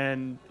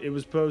 and it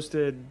was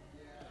posted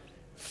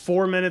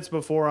 4 minutes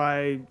before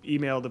I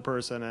emailed the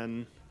person,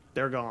 and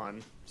they're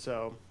gone.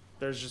 So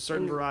there's just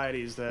certain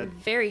varieties that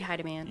very high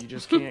demand you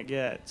just can't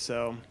get.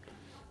 So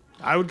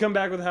I would come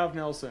back with Half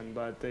Nelson,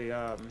 but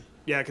the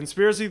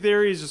Conspiracy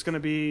Theory is just going to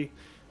be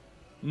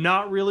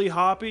not really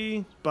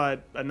hoppy,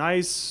 but a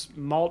nice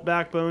malt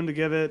backbone to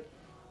give a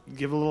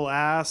little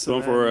ass.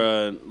 Going for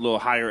a little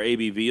higher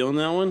ABV on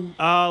that one?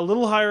 A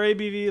little higher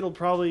ABV. It'll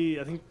probably,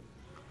 I think,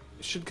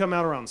 it should come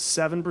out around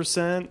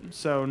 7%.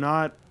 So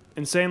not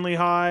insanely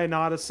high,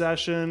 not a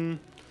session.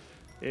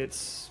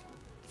 It's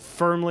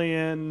firmly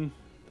in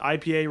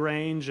IPA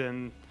range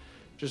and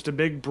just a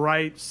big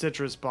bright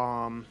citrus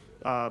bomb.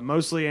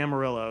 Mostly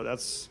Amarillo.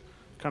 That's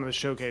kind of the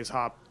showcase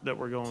hop that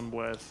we're going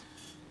with.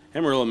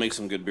 Amarillo makes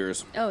some good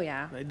beers. Oh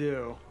yeah, they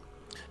do.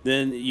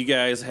 Then you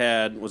guys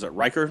had, was it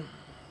Riker?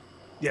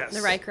 Yes,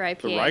 the Riker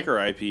IPA. The Riker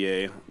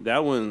IPA.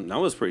 That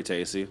was pretty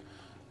tasty.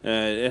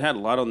 It had a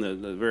lot on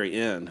the very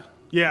end.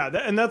 Yeah,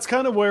 and that's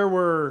kind of where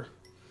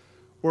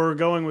we're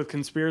going with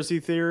Conspiracy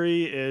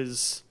Theory.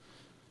 Is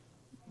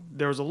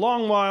there was a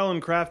long while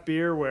in craft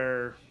beer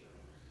where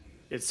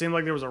it seemed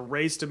like there was a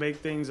race to make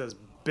things as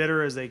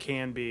bitter as they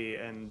can be,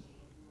 and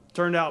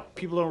turned out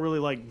people don't really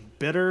like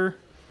bitter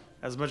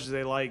as much as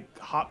they like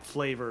hop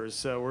flavors.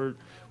 So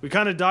we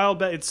kind of dialed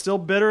back. It's still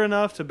bitter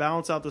enough to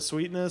balance out the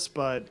sweetness,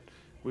 but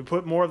we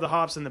put more of the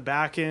hops in the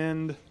back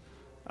end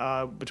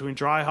between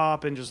dry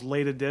hop and just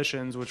late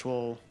additions, which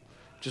will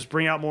just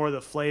bring out more of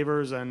the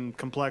flavors and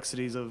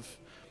complexities of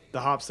the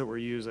hops that we're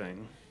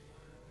using.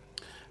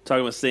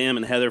 Talking with Sam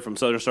and Heather from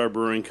Southern Star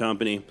Brewing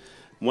Company.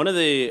 One of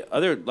the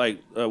other,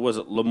 was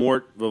it Le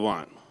Mort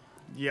Vivant?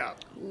 Yeah.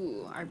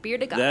 Ooh, our beer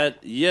to God. That,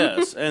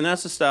 yes, and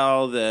that's a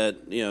style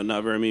that,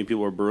 not very many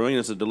people are brewing.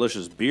 It's a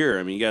delicious beer.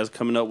 I mean, you guys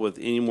coming up with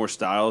any more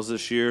styles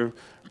this year?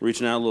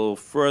 Reaching out a little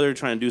further,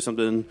 trying to do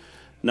something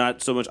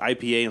not so much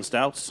IPA and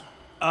stouts?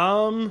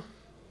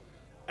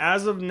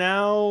 As of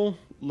now,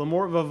 Le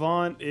Mort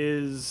Vivant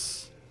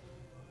is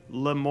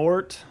Le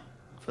Mort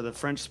for the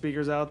French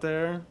speakers out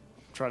there. I'm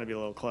trying to be a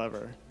little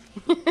clever.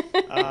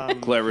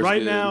 Clever's right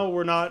good. now,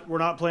 we're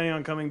not planning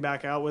on coming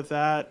back out with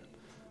that.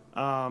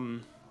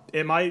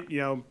 It might,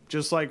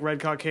 just like Red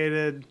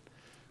Cockaded,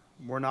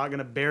 we're not going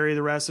to bury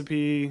the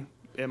recipe.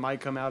 It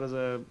might come out as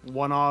a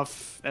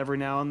one-off every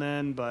now and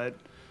then, but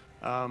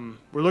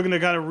we're looking to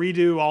kind of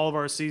redo all of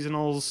our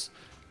seasonals,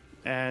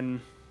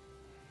 and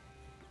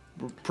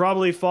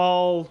probably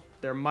fall.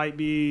 There might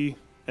be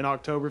an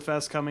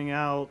Oktoberfest coming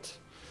out,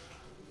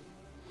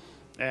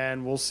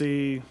 and we'll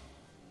see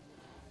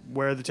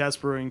where the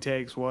test brewing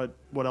takes, what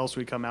else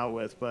we come out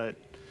with. But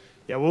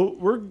yeah,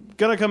 we're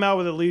going to come out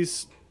with at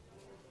least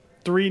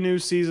 3 new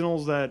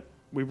seasonals that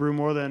we brew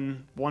more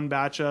than one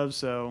batch of,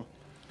 so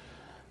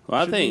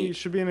well, I think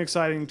should be an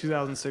exciting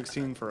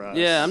 2016 for us.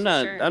 Yeah, I'm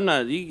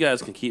not. You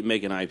guys can keep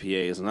making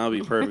IPAs, and I'll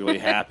be perfectly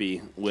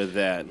happy with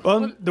that.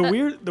 Well, the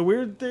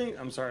weird thing.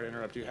 I'm sorry to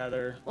interrupt you,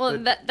 Heather. Well,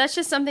 that's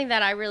just something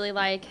that I really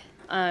like.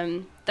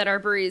 That our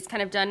brewery's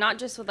kind of done, not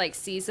just with like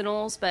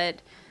seasonals,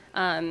 but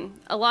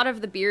a lot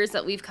of the beers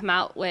that we've come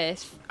out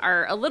with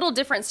are a little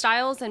different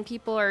styles than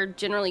people are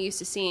generally used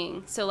to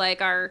seeing. So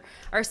like our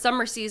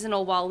summer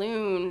seasonal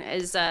Walloon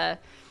is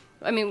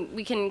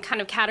we can kind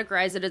of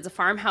categorize it as a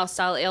farmhouse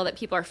style ale that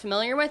people are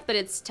familiar with, but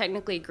it's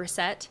technically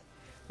grisette,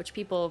 which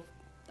people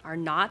are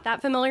not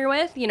that familiar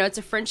with. It's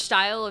a French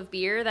style of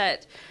beer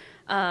that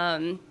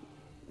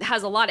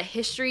has a lot of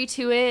history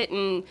to it,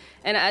 and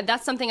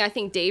that's something I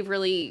think Dave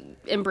really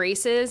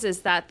embraces,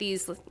 is that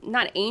these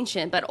not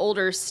ancient but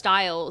older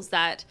styles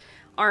that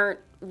aren't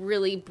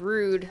really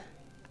brewed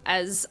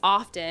as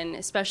often,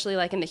 especially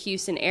like in the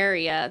Houston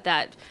area,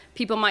 that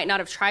people might not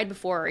have tried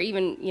before or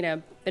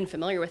even, been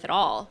familiar with at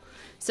all.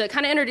 So it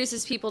kind of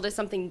introduces people to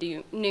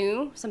something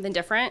new, something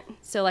different.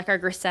 So like our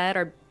Grisette,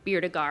 our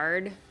Bière de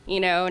Garde,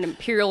 an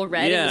Imperial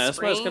Red in the that's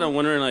spring. why I was kind of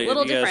wondering, like,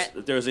 Little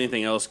if there was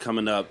anything else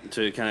coming up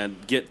to kind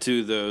of get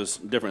to those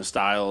different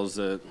styles.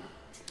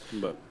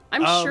 But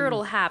I'm sure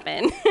it'll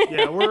happen.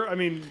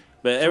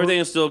 but everything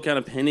is still kind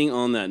of pending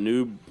on that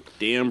new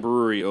damn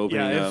brewery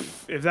opening up.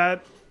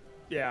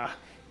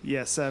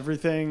 Yes,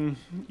 everything.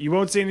 You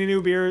won't see any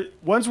new beer.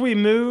 Once we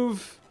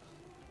move,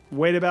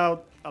 wait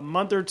about a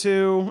month or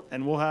two,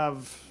 and we'll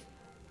have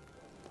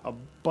a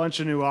bunch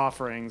of new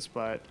offerings,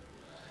 but...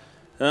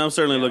 I'm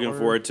certainly looking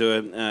forward to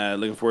it.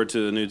 Looking forward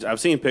to the new... I've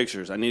seen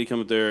pictures. I need to come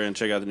up there and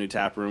check out the new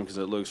tap room because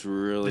it looks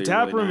really,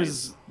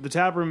 nice. The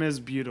tap room is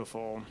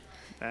beautiful.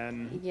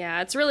 And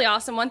yeah, it's really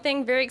awesome. One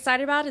thing very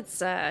excited about,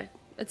 it's a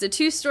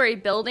 2-story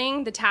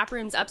building. The tap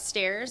room's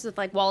upstairs with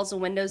like walls and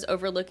windows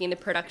overlooking the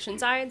production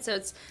side. So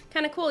it's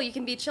kind of cool. You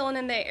can be chilling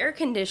in the air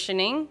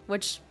conditioning,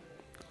 which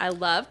I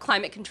love.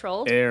 Climate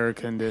controlled. Air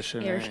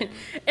conditioning.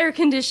 Air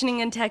conditioning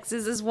in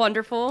Texas is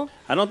wonderful.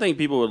 I don't think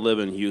people would live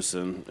in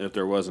Houston if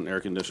there wasn't air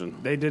conditioning.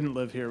 They didn't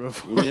live here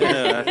before.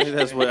 Yeah, I think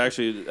that's what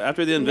actually,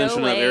 after the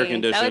invention of air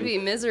conditioning, that would be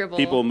miserable.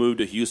 People moved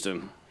to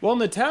Houston. Well, in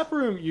the tap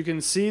room, you can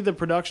see the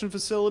production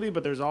facility,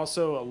 but there's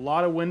also a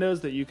lot of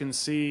windows that you can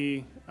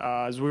see,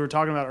 as we were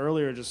talking about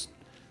earlier, just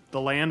the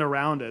land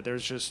around it.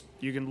 There's just,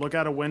 you can look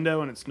out a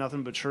window and it's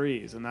nothing but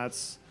trees. And I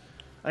think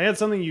that's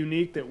something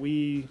unique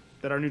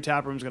that our new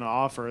tap room is going to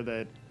offer,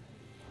 that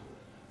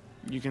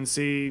you can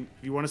see.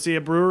 If you want to see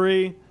a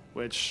brewery,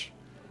 which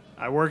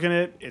I work in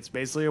it, it's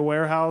basically a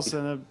warehouse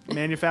and a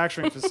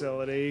manufacturing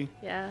facility.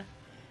 Yeah.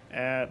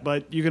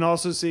 But you can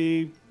also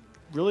see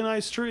really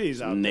nice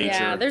trees out there.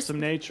 Yeah, there's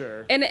some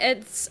nature. And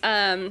it's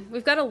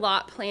we've got a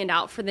lot planned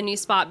out for the new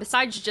spot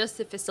besides just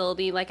the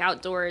facility, like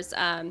outdoors.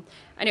 I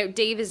know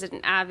Dave is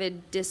an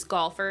avid disc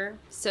golfer,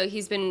 so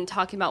he's been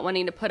talking about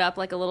wanting to put up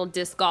like a little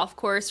disc golf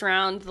course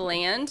around the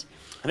land.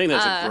 I think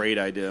that's a great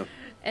idea.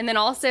 And then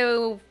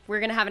also we're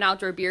going to have an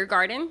outdoor beer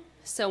garden.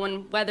 So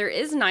when weather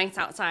is nice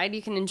outside,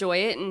 you can enjoy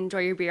it and enjoy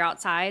your beer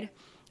outside.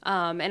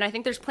 And I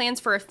think there's plans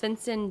for a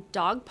fenced-in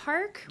dog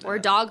park or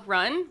dog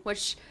run,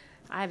 which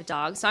I have a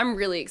dog, so I'm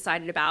really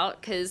excited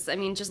about because,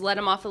 just let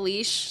them off a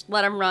leash,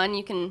 let them run.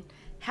 You can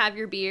have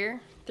your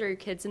beer, throw your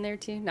kids in there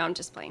too. No, I'm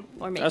just playing.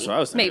 Or maybe. That's what I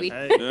was thinking.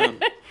 Maybe. Yeah.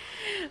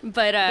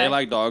 But they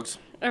like dogs.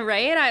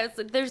 Right?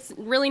 There's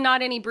really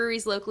not any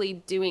breweries locally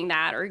doing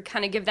that or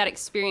kind of give that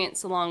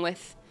experience along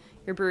with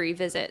your brewery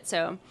visit.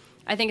 So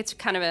I think it's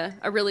kind of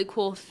a really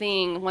cool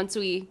thing once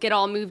we get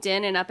all moved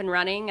in and up and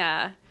running.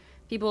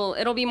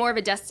 It'll be more of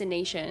a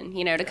destination,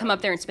 to come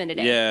up there and spend a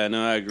day. Yeah,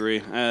 no, I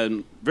agree.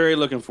 I'm very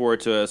looking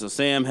forward to it. So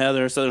Sam,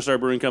 Heather, Southern Star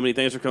Brewing Company,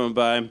 thanks for coming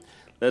by.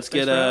 Let's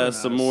get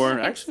some more.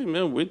 Actually,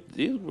 man,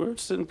 we're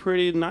sitting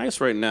pretty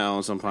nice right now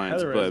on some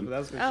pints. Heather but is, but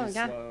that's because she's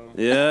slow.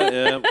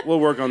 Yeah.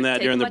 We'll work on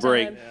that during the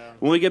break. Yeah.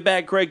 When we get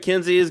back, Craig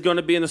Kinsey is going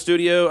to be in the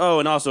studio. Oh,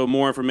 and also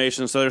more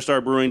information,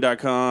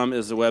 SouthernStarBrewing.com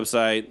is the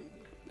website.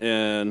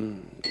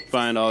 And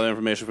find all the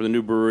information for the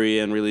new brewery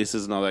and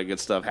releases and all that good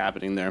stuff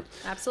happening there.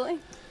 Absolutely.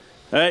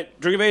 All right,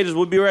 Drink of Ages.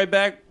 We'll be right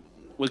back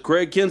with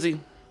Craig Kinsey.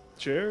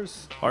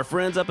 Cheers. Our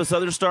friends up at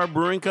Southern Star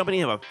Brewing Company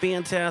have a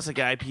fantastic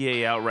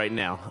IPA out right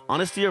now.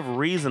 Honesty of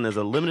Reason is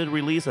a limited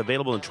release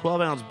available in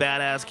 12-ounce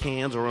badass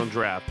cans or on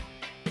draft.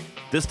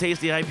 This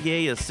tasty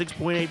IPA is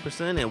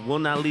 6.8% and will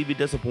not leave you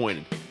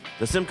disappointed.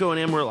 The Simcoe and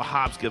Amarillo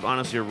hops give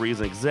Honesty of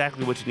Reason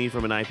exactly what you need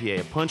from an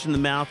IPA, a punch in the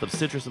mouth of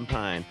citrus and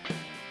pine.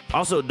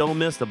 Also, don't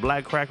miss the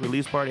Black Crack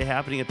release party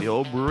happening at the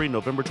Old Brewery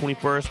November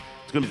 21st.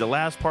 It's going to be the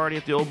last party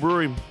at the Old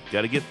Brewery.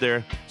 Got to get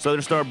there.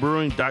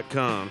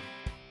 SouthernStarBrewing.com.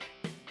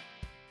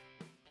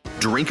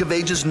 Drink of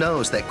Ages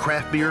knows that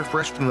craft beer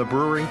fresh from the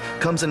brewery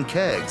comes in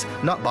kegs,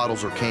 not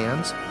bottles or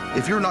cans.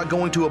 If you're not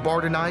going to a bar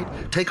tonight,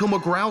 take home a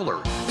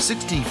growler,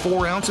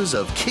 64 ounces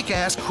of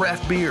kick-ass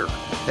craft beer.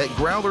 At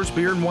Growler's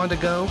Beer and Wine to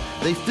Go,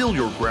 they fill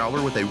your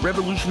growler with a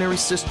revolutionary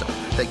system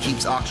that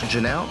keeps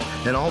oxygen out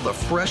and all the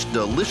fresh,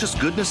 delicious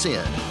goodness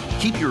in.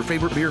 Keep your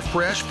favorite beer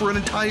fresh for an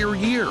entire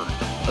year,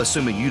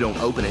 assuming you don't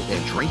open it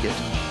and drink it.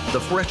 The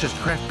freshest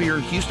craft beer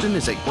in Houston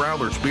is at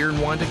Growler's Beer and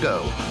Wine to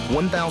Go,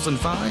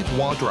 1005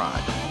 Waugh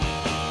Drive.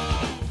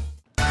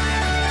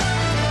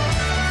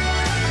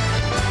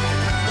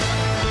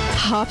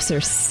 Hops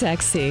are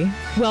sexy.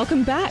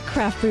 Welcome back,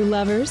 craft brew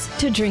lovers,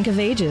 to Drink of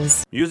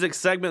Ages. Music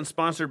segment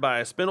sponsored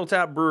by Spindle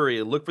Tap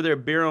Brewery. Look for their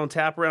beer on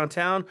tap around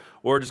town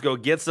or just go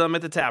get some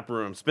at the tap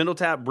room.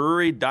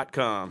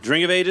 SpindletapBrewery.com.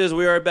 Drink of Ages,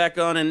 we are back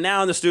on, and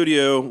now in the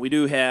studio, we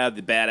do have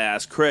the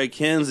badass Craig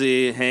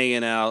Kinsey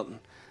hanging out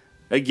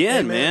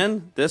again,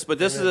 man. This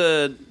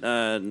is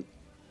a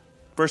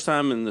first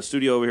time in the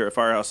studio over here at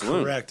Firehouse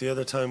Saloon. Correct. The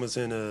other time was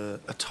in a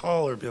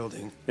taller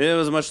building. It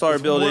was a much taller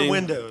building. More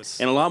windows.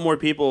 And a lot more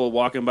people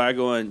walking by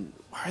going,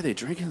 why are they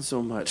drinking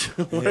so much?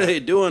 What are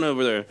they doing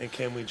over there? And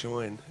can we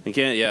join? And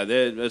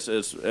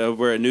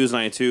we're at News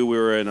 92. We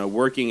were in a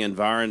working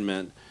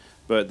environment.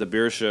 but the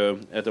beer show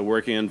at the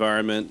working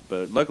environment.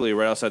 But luckily,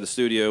 right outside the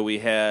studio, we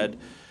had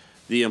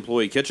the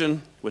employee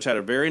kitchen, which had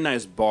a very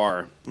nice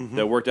bar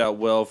that worked out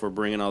well for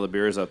bringing all the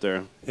beers up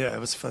there. Yeah, it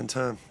was a fun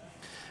time.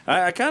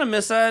 I kind of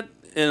miss that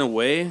in a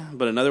way,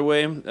 but another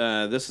way,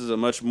 this is a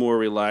much more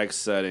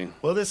relaxed setting.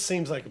 Well, this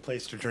seems like a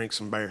place to drink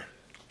some beer.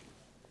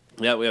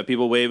 Yeah, we have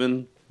people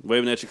waving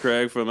at you,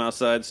 Craig, from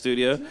outside the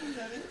studio.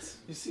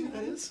 You see what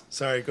that is?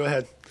 Sorry, go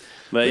ahead.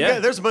 But yeah,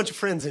 there's a bunch of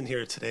friends in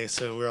here today,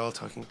 so we're all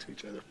talking to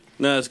each other.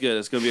 No, it's good.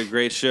 It's going to be a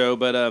great show.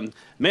 But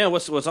man,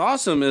 what's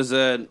awesome is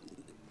that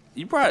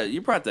you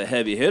brought the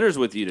heavy hitters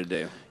with you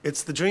today.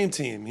 It's the dream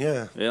team,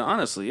 yeah. It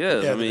honestly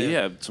is. Yeah, I mean, you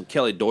have some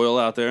Kelly Doyle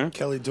out there.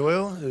 Kelly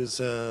Doyle is,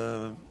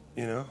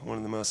 one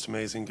of the most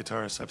amazing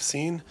guitarists I've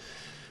seen.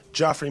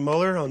 Joffrey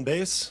Muller on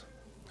bass,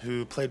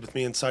 who played with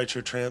me in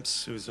Sideshow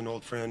Tramps, who's an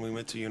old friend. We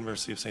went to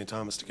University of St.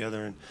 Thomas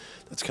together, and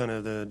that's kind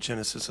of the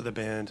genesis of the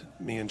band,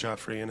 me and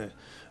Joffrey and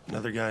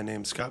another guy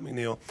named Scott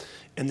McNeil.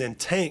 And then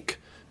Tank,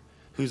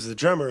 who's the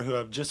drummer, who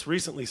I've just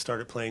recently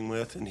started playing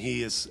with, and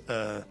he is,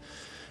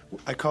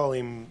 I call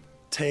him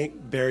Tank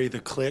Barry the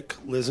Click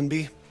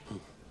Lisenby.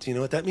 Do you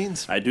know what that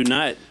means? I do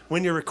not.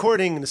 When you're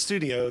recording in the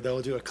studio,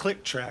 they'll do a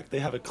click track. They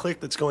have a click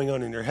that's going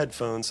on in your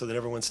headphones so that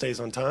everyone stays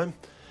on time.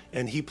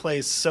 And he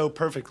plays so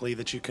perfectly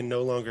that you can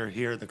no longer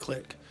hear the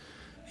click.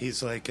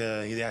 He's like,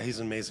 he's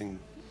an amazing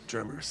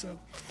drummer. So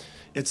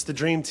it's the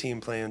dream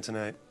team playing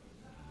tonight.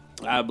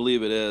 I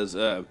believe it is.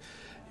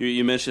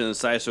 You mentioned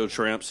Sideshow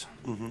Tramps.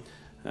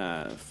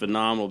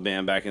 Phenomenal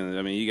band back in.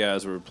 I mean, you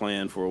guys were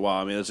playing for a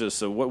while. I mean, it's just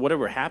so.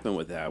 Whatever happened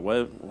with that?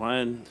 Whatever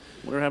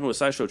happened with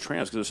Sideshow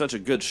Tramps? Because it was such a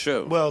good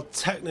show. Well,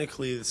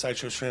 technically, the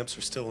Sideshow Tramps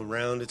are still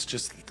around. It's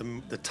just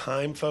the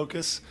time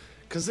focus.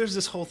 Because there's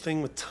this whole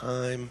thing with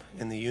time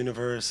and the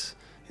universe,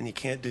 and you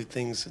can't do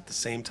things at the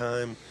same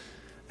time.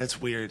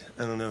 That's weird.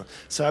 I don't know.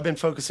 So I've been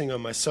focusing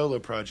on my solo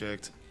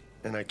project,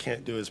 and I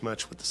can't do as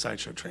much with the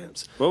Sideshow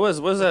Tramps. What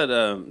was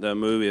that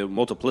movie,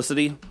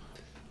 Multiplicity?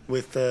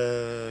 With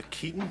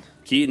Keaton?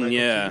 Keaton, Michael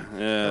yeah. Keaton.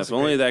 Yeah, if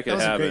only that could happen.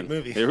 That was a great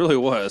movie. It really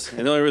was.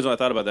 And the only reason I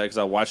thought about that because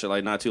I watched it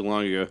like not too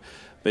long ago.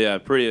 But yeah,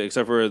 pretty.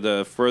 Except for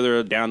the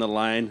further down the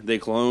line they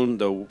cloned,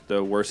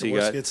 the worse he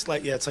got. It's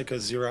like a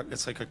Xerox.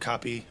 It's like a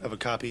copy of a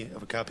copy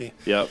of a copy.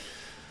 Yep.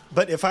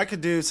 But if I could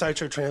do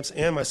Sideshow Tramps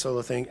and my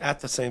solo thing at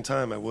the same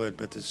time, I would.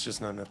 But there's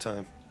just not enough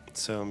time.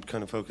 So I'm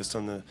kind of focused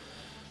on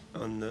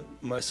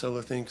my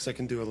solo thing because I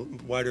can do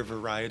a wider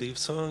variety of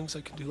songs.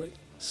 I can do like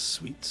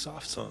sweet,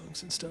 soft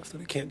songs and stuff that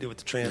I can't do with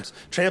the Tramps.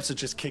 Tramps would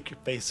just kick your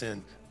face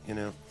in,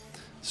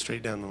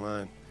 straight down the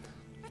line.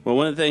 Well,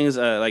 one of the things,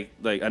 like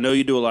I know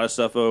you do a lot of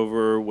stuff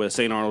over with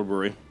St. Arnold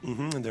Brewery.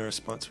 And they're a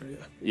sponsor,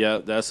 yeah. Yeah,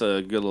 that's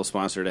a good little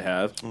sponsor to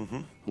have.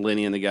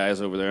 Lenny and the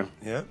guys over there.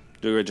 Yeah.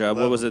 Do a great job.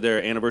 What was it,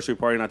 their anniversary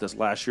party, not this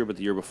last year, but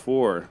the year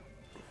before?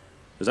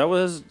 Is that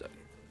what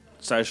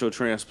Sideshow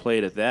Tramps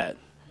played at that?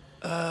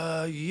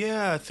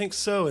 Yeah, I think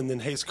so. And then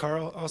Hayes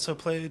Carl also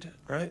played,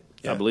 right?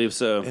 Yeah. I believe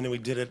so. And then we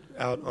did it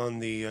out on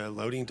the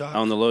loading dock.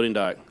 On the loading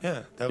dock.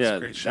 Yeah, that was a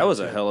great show. That was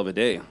a hell of a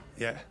day.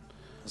 Yeah, it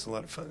was a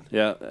lot of fun.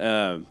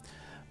 Yeah.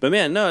 But,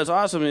 man, no, it's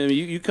awesome. I mean,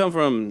 you come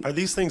from... Are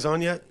these things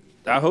on yet?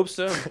 I hope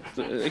so.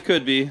 It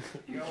could be.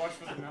 You gotta watch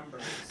for the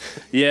numbers.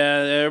 Yeah,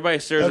 everybody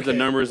stares at the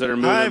numbers that are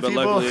moving, Hi, but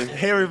people. luckily...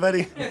 Hey,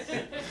 everybody.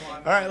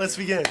 All right, let's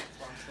begin.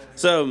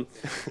 So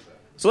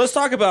let's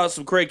talk about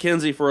some Craig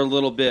Kinsey for a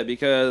little bit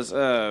because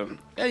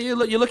you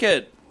look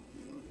at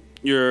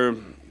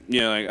you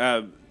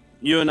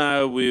and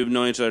I, we've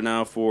known each other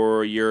now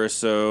for a year or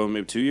so,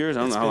 maybe 2 years.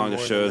 I don't know how long the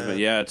show has been.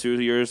 Yeah, 2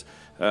 years.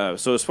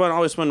 So it's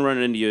always fun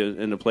running into you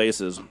into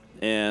places.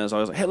 And so I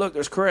was like, hey, look,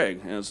 there's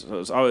Craig. And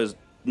it's always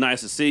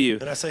nice to see you.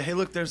 And I say, hey,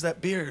 look, there's that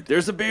beard.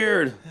 There's the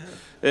beard.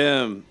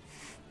 But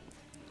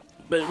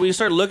when you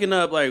start looking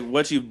up like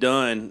what you've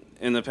done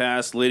in the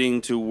past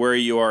leading to where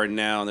you are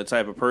now and the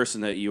type of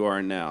person that you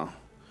are now,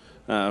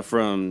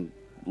 from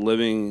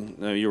living,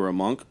 you were a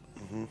monk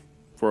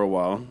for a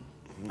while.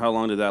 How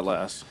long did that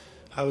last?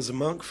 I was a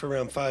monk for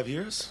around 5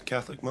 years,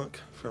 Catholic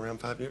monk for around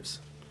 5 years.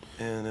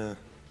 And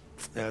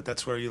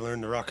that's where you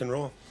learn to rock and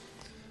roll.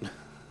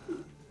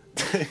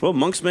 Well,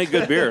 monks make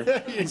good beer.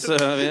 So,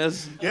 I mean,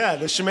 yeah,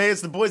 the Chimay,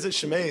 the boys at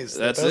Chimay's.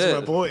 Those are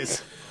my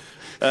boys.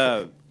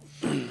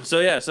 So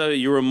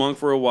you were a monk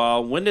for a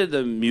while. When did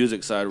the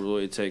music side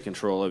really take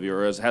control of you,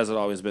 or has it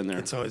always been there?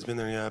 It's always been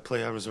there, yeah.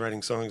 I was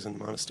writing songs in the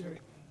monastery.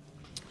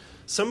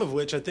 Some of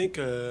which I think,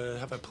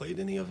 have I played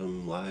any of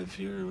them live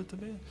here with the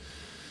band?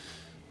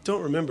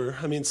 Don't remember.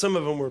 I mean, some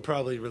of them were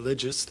probably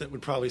religious. That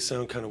would probably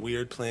sound kind of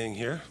weird playing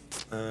here,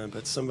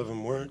 but some of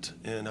them weren't,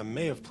 and I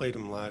may have played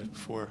them live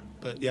before.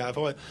 But yeah,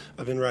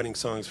 I've been writing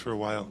songs for a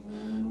while,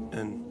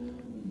 and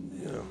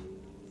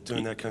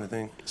doing that kind of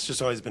thing. It's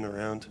just always been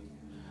around.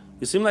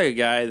 You seem like a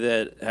guy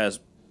that has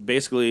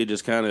basically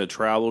just kind of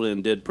traveled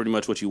and did pretty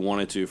much what you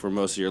wanted to for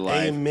most of your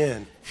life.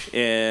 Amen.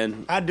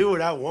 And I do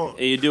what I want.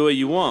 And you do what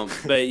you want,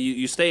 but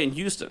you stay in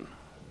Houston.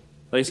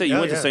 Like you said, you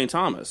went to St.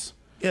 Thomas.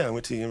 Yeah, I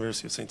went to the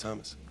University of St.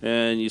 Thomas.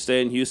 And you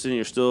stay in Houston,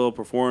 you're still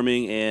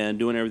performing and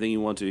doing everything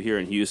you want to here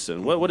in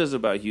Houston. What is it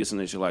about Houston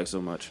that you like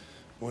so much?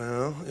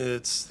 Well,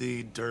 it's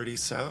the dirty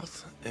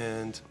South,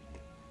 and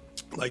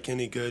like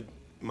any good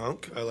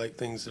monk, I like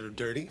things that are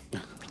dirty.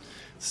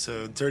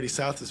 So dirty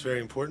South is very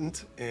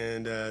important,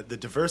 and the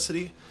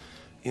diversity.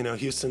 You know,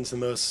 Houston's the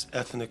most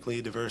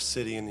ethnically diverse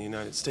city in the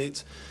United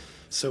States.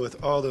 So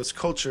with all those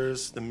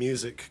cultures, the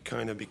music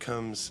kind of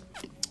becomes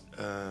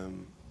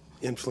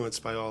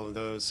influenced by all of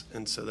those,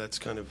 and so that's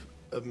kind of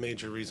a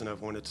major reason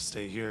I've wanted to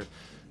stay here,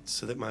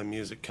 so that my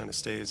music kind of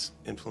stays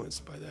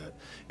influenced by that.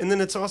 And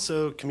then it's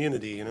also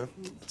community, you know.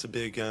 It's a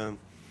big,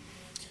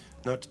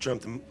 not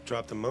to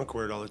drop the monk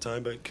word all the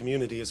time, but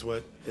community is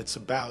what it's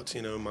about,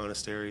 you know.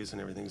 Monasteries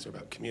and everything's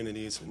about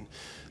communities, and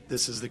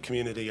this is the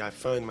community I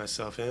find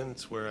myself in.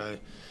 It's where I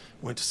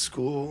went to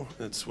school.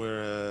 It's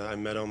where I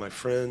met all my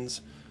friends.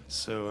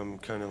 So I'm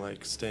kind of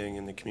like staying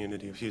in the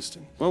community of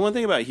Houston. Well, one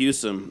thing about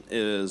Houston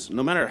is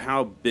no matter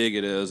how big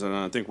it is, and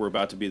I think we're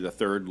about to be the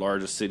third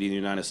largest city in the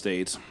United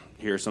States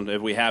here,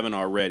 if we haven't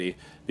already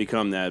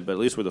become that, but at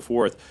least we're the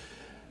fourth.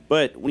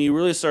 But when you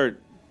really start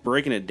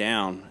breaking it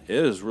down, it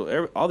is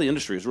really, all the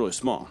industry is really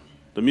small.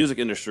 The music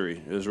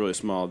industry is really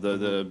small.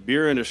 The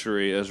beer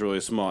industry is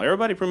really small.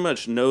 Everybody pretty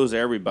much knows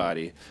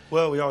everybody.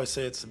 Well, we always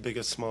say it's the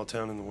biggest small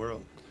town in the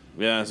world.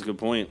 Yeah, that's a good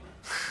point.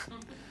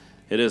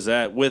 It is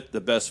that, with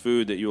the best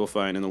food that you will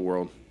find in the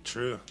world.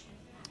 True.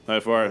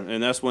 By far,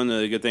 and that's one of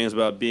the good things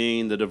about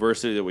being the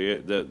diversity that we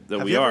are.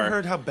 Have you ever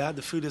heard how bad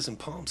the food is in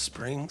Palm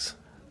Springs?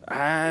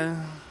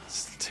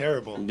 It's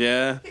terrible.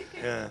 Yeah.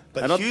 Yeah.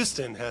 But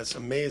Houston has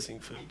amazing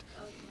food.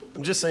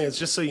 I'm just saying, it's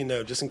just so you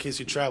know, just in case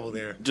you travel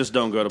there. Just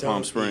don't go to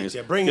Palm Springs.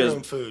 Yeah, bring your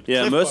own food.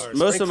 Yeah, Cliff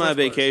most of my Cliff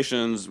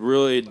vacations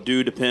really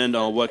do depend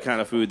on what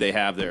kind of food they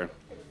have there.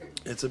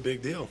 It's a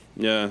big deal.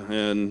 Yeah,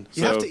 and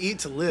you have to eat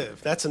to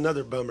live. That's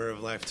another bummer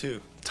of life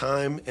too.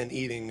 Time and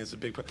eating is a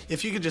big problem.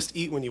 If you could just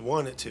eat when you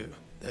wanted to,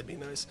 that'd be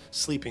nice.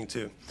 Sleeping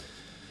too.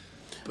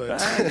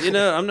 But you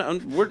know, I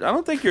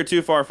don't think you're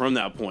too far from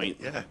that point.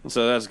 Yeah.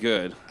 So that's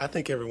good. I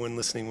think everyone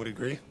listening would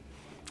agree.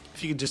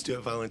 If you could just do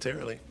it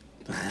voluntarily.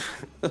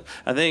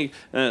 I think,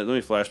 let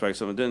me flashback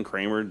something. Didn't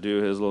Kramer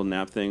do his little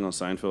nap thing on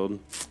Seinfeld?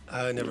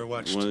 I never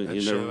watched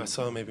that show. I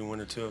saw maybe one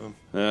or two of them.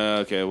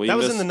 Okay. Well, that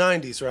was in the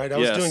 90s, right? I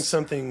was Yes. doing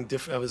something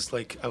different.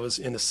 I was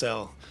in a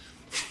cell.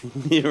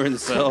 You were in the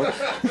cell?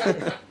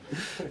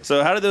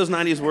 So how did those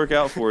 90s work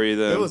out for you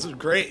then? It was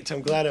great.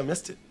 I'm glad I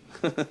missed it.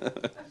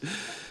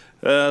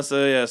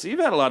 So you've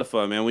had a lot of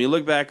fun, man. When you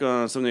look back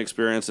on some of the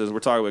experiences, we're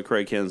talking with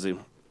Craig Kinsey.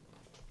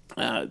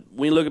 When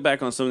you look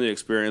back on some of the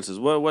experiences,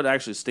 what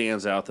actually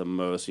stands out the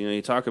most? You know,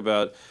 you talk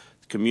about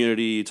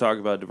community, you talk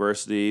about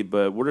diversity,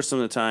 but what are some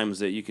of the times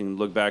that you can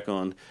look back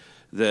on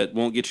that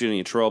won't get you in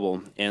any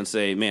trouble and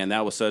say, man,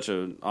 that was such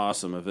an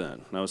awesome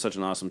event. That was such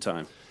an awesome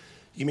time.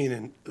 You mean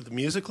in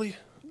musically?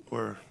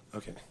 Or,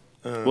 okay.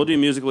 We'll do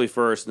musically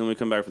first, then we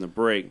come back from the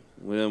break.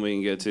 Then we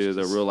can get to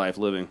the real life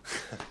living.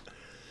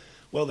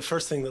 Well, the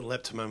first thing that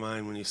leapt to my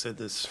mind when you said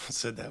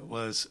that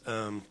was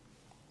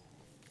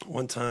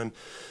one time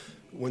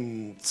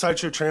when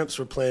Sideshow Tramps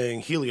were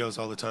playing Helios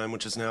all the time,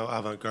 which is now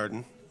Avant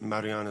Garden,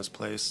 Mariana's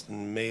place, an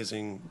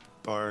amazing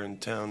bar in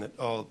town that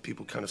all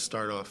people kind of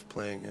start off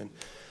playing in.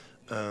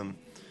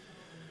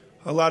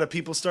 A lot of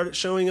people started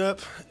showing up,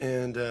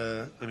 and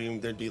I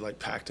mean, there'd be like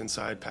packed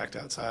inside, packed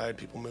outside,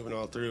 people moving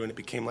all through, and it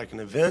became like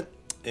an event.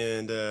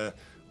 And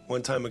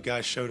one time a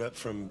guy showed up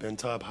from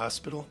Bentab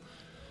Hospital.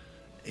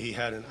 He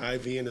had an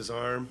IV in his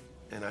arm,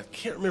 and I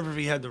can't remember if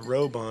he had the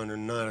robe on or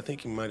not. I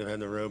think he might have had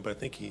the robe,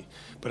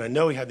 but I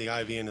know he had the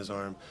IV in his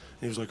arm.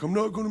 And he was like, "I'm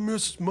not going to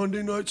miss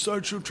Monday night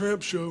Sideshow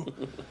Tramp show."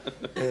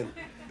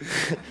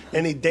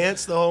 and he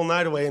danced the whole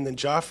night away. And then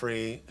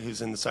Joffrey,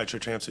 who's in the Sideshow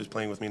Tramps, who's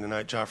playing with me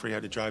tonight, Joffrey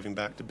had to drive him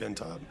back to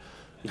Bentab,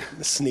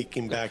 sneak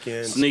him back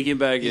in.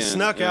 He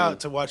snuck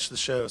out to watch the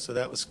show, so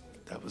that was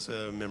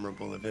a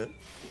memorable event.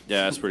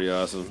 Yeah, that's pretty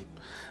awesome.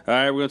 All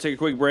right, we're going to take a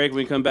quick break.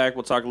 When we come back,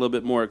 we'll talk a little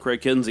bit more at Craig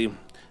Kinsey.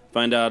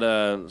 Find out,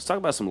 let's talk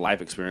about some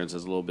life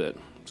experiences a little bit.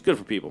 It's good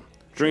for people.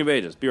 Drink of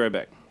Ages. Be right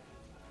back.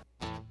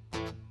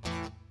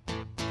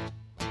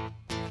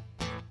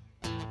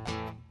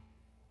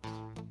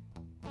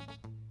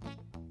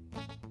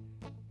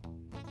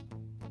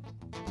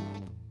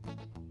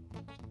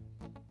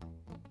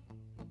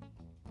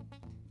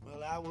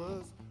 Well, I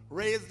was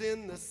raised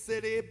in the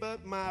city,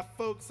 but my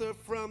folks are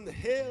from the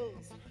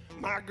hills.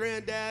 My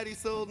granddad, he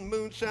sold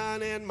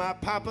moonshine, and my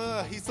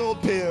papa, he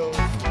sold pills.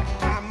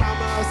 My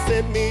mama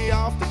sent me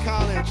off to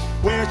college,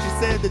 where she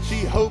said that she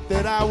hoped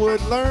that I would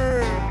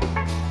learn.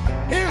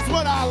 Here's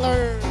what I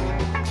learned.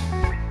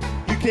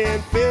 You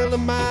can fill a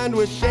mind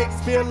with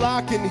Shakespeare,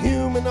 Locke, and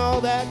Hume, and all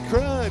that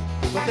crud,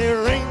 but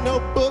there ain't no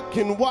book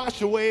can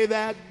wash away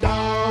that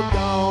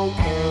doggone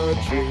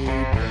country.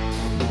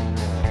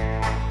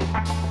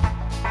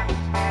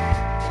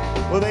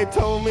 Well, they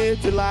told me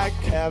to like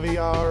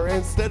caviar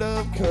instead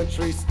of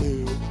country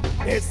stew.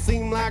 It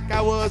seemed like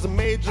I was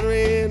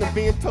majoring and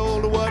being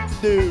told what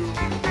to do.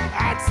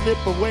 I'd slip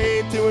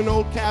away to an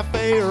old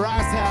cafe or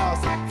ice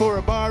house for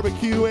a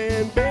barbecue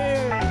and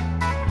beer.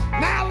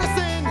 Now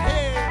listen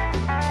here.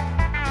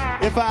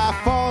 If I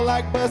fall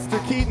like Buster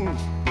Keaton,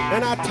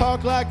 and I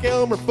talk like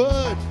Elmer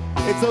Fudd.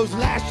 It's those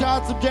last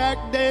shots of Jack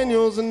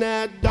Daniels and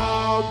that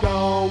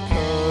doggone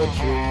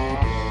country.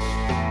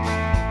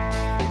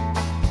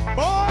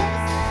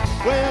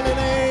 Boys, well, it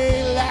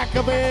ain't lack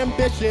of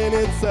ambition.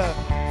 It's a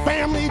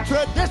family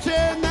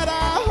tradition that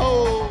I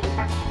hold,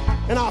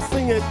 and I'll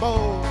sing it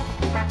bold.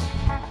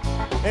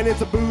 And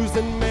it's a booze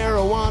and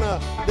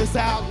marijuana, this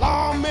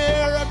outlaw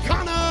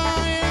Americana,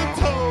 and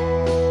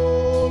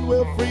told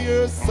will free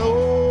your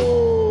soul.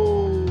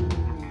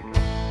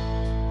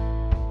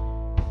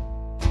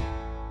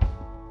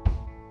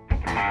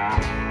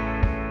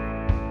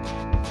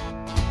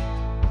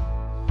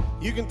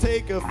 You can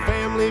take a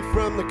family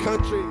from the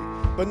country,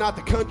 but not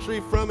the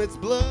country from its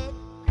blood.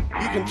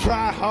 You can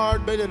try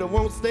hard, but it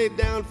won't stay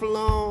down for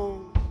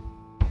long.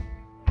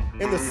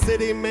 And the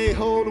city may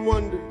hold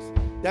wonders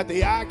that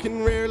the eye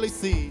can rarely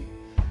see,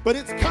 but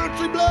it's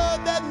country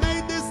blood that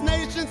made this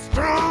nation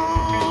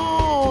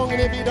strong.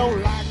 And if you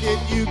don't like it,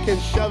 you can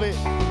shove it,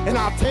 and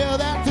I'll tell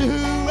that to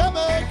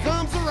whoever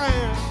comes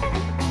around.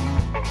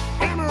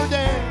 Hammer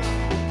down,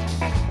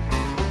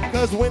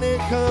 'cause when it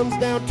comes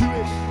down to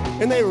it,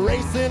 and they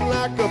racing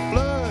like a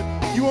flood,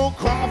 you won't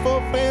cry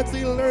for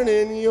fancy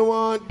learning, you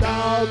want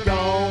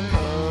doggone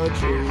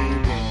country.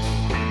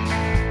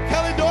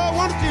 Kelly Doyle,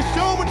 why don't you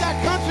show them what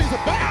that country's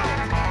about?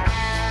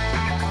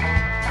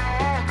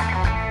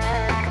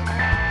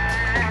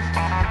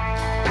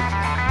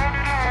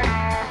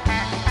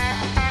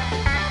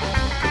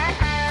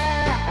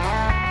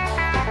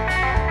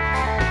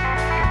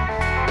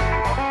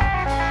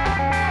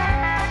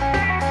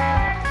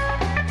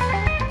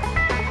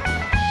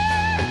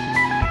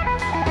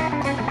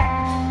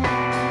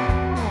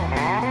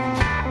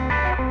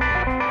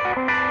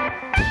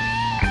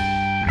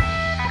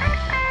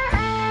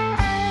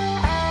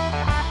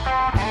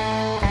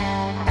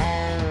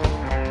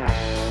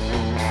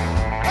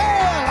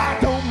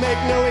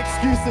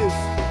 Excuses,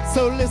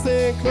 so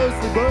listen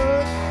closely,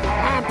 bud.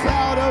 I'm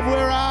proud of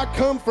where I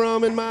come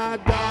from in my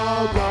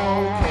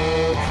doggone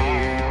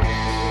country.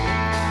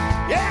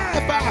 Yeah,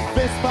 if I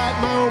fist fight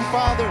my own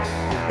father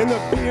in the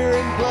beer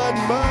and blood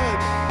and mud,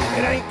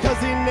 it ain't 'cause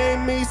he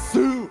named me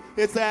Sue,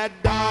 it's that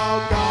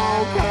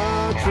doggone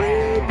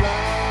country blood.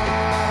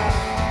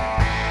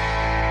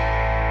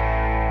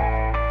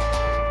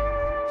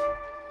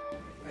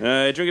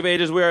 Drink of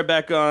Ages, we are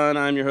back on.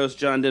 I'm your host,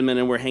 John Denman,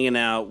 and we're hanging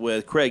out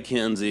with Craig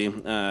Kinsey,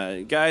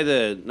 a guy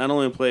that not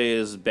only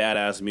plays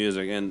badass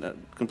music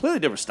and completely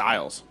different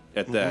styles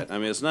at that. I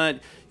mean, it's not,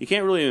 you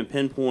can't really even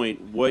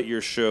pinpoint what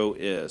your show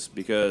is,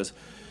 because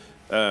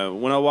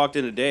when I walked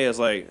in today, I was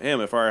like, hey,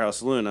 I'm at Firehouse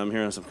Saloon, I'm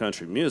hearing some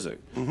country music.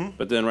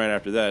 But then right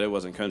after that, it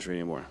wasn't country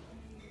anymore.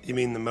 You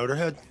mean the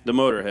Motorhead? The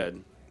Motorhead.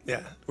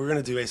 Yeah, we're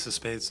going to do Ace of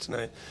Spades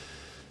tonight.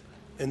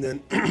 And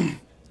then...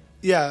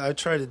 Yeah, I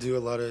try to do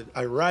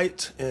I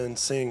write and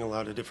sing a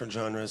lot of different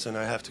genres, and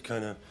I have to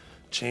kind of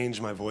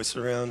change my voice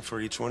around for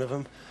each one of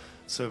them.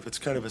 So if it's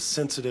kind of a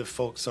sensitive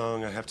folk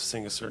song, I have to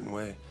sing a certain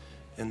way.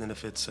 And then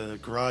if it's a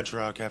garage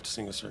rock, I have to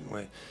sing a certain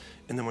way.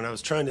 And then when I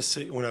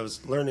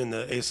was learning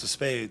the Ace of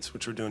Spades,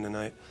 which we're doing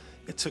tonight,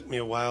 it took me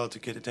a while to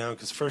get it down,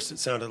 because first it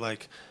sounded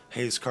like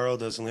Hayes Carl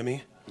does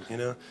Lemmy, you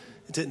know?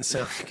 It didn't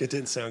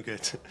sound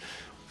good.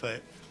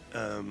 But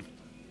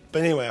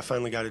anyway, I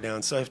finally got it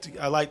down. So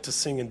I like to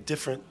sing in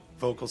different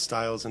vocal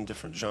styles and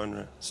different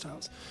genre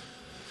styles.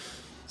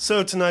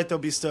 So tonight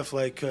there'll be stuff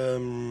like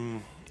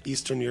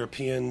Eastern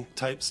European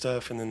type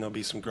stuff, and then there'll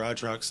be some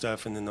garage rock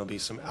stuff, and then there'll be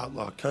some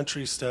outlaw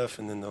country stuff,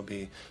 and then there'll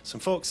be some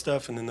folk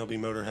stuff, and then there'll be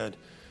Motorhead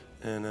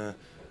and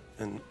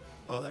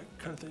all that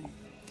kind of thing.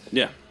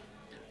 Yeah.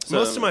 So,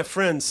 most of my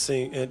friends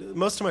sing, and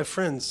most of my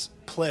friends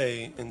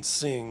play and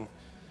sing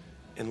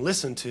and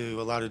listen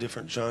to a lot of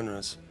different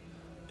genres.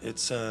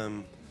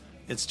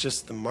 It's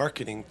just the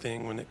marketing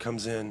thing when it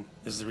comes in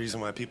is the reason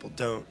why people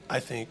don't,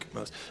 I think,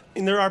 most.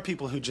 And there are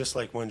people who just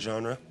like one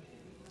genre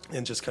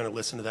and just kind of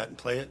listen to that and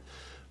play it.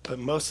 But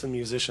most of the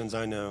musicians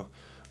I know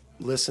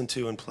listen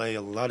to and play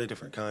a lot of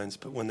different kinds.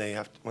 But when they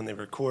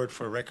record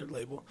for a record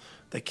label,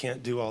 they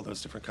can't do all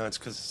those different kinds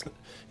because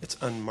it's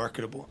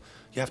unmarketable.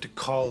 You have to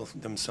call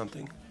them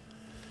something.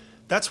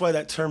 That's why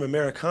that term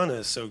Americana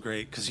is so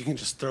great, because you can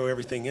just throw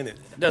everything in it.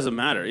 It doesn't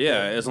matter,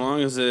 yeah. As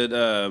long as it,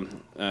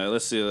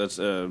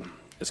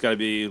 it's got to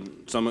be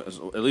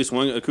at least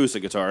one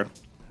acoustic guitar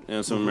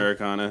and some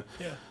Americana.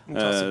 Yeah, and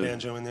toss a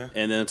banjo in there.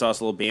 And then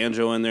toss a little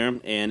banjo in there,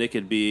 and it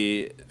could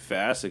be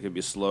fast, it could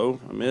be slow.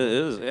 I mean,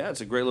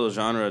 it's a great little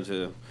genre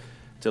to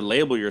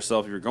label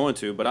yourself if you're going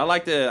to. But I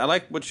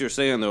like what you're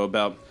saying though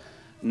about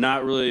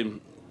not really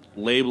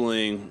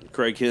labeling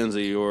Craig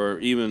Kinsey or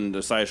even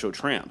the Sideshow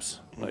Tramps,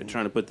 like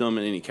trying to put them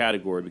in any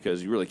category,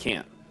 because you really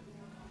can't.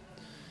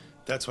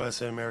 That's why I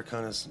say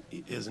Americana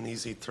is an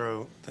easy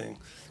throw thing.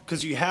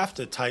 Because you have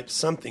to type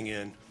something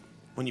in.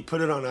 When you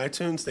put it on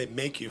iTunes, they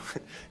make you.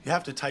 You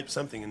have to type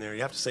something in there.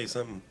 You have to say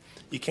something.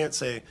 You can't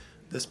say,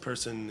 this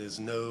person is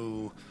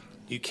no...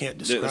 You can't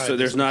describe... So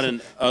there's not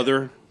an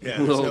other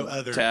little no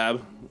other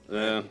tab.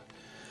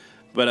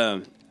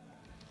 But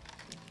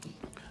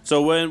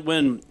so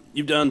when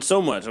you've done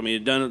so much. I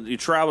mean, you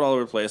traveled all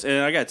over the place,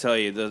 and I got to tell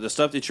you, the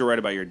stuff that you write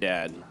about your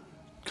dad.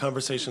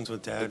 Conversations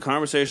with Dad. The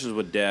Conversations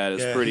with Dad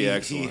is pretty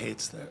excellent. He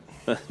hates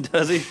that.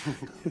 Does he?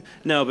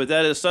 No, but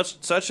that is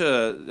such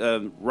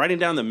a writing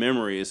down the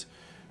memories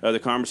of the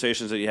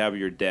conversations that you have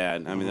with your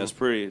dad. I mean, that's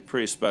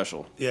pretty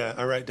special. Yeah,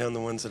 I write down the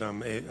ones that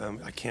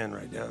I can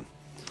write down.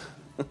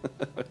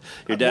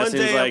 Your dad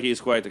seems like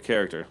he's quite the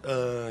character.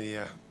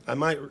 Yeah, I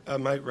might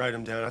write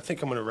them down. I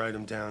think I'm going to write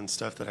them down.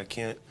 Stuff that I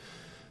can't,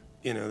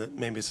 that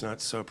maybe it's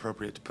not so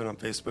appropriate to put on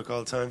Facebook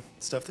all the time.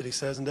 Stuff that he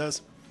says and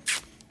does.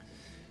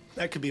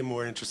 That could be a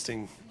more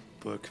interesting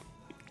book.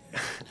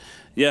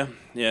 Yeah,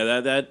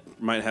 that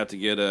might have to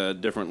get a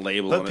different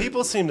label. But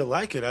people seem to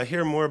like it. I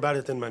hear more about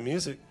it than my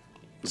music.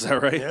 Is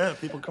that right? Yeah,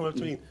 people come up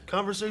to me.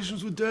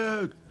 Conversations with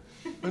Dad.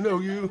 I know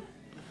you.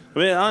 I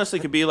mean, it honestly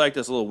could be like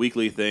this little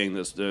weekly thing.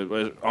 It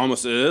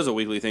is a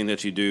weekly thing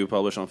that you do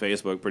publish on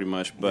Facebook, pretty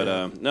much.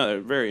 But no, they're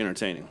very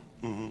entertaining.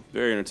 Mm-hmm.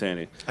 Very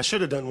entertaining. I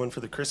should have done one for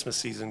the Christmas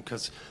season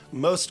because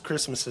most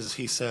Christmases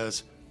he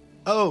says,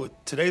 "Oh,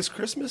 today's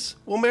Christmas?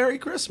 Well, Merry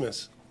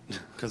Christmas,"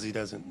 because he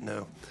doesn't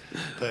know,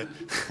 but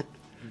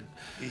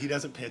he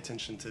doesn't pay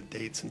attention to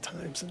dates and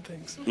times and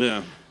things.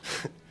 Yeah,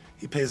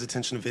 he pays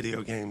attention to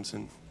video games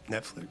and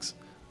Netflix.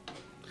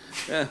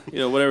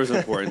 Yeah, whatever's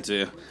important to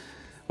you.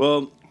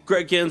 Well,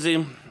 Greg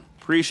Kinsey,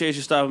 appreciate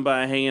you stopping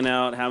by, hanging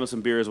out, having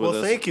some beers with us.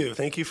 Well, thank you.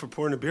 Thank you for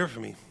pouring a beer for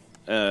me.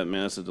 Man,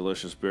 that's a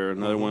delicious beer.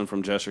 Another one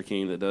from Jester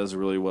King that does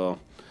really well.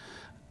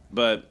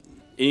 But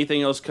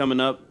anything else coming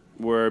up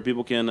where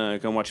people can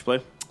come watch you play?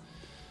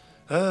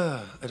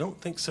 I don't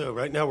think so.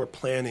 Right now we're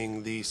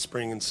planning the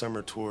spring and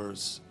summer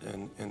tours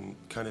and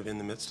kind of in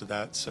the midst of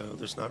that. So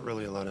there's not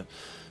really a lot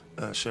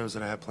of shows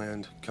that I have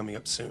planned coming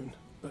up soon.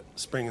 But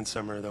spring and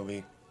summer there'll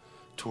be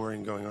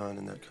touring going on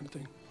and that kind of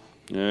thing.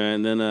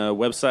 And then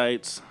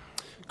websites?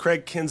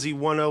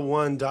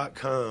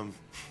 CraigKinsey101.com.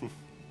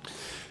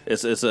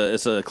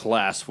 It's a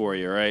class for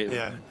you, right?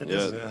 Yeah, it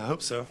is. I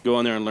hope so. Go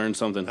on there and learn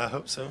something. I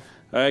hope so.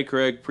 All right,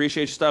 Craig.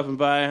 Appreciate you stopping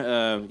by.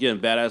 Again,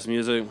 badass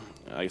music.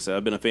 Like I said,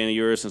 I've been a fan of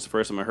yours since the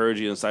first time I heard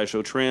you in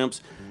Sideshow Tramps.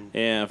 Mm-hmm.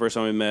 And the first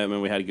time we met,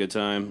 man, we had a good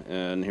time.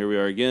 And here we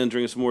are again,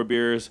 drinking some more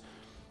beers,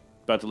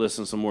 about to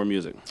listen to some more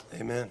music.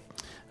 Amen.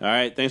 All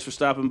right, thanks for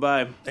stopping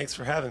by. Thanks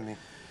for having me.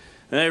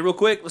 Hey, real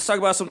quick, let's talk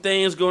about some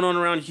things going on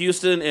around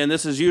Houston, and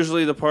this is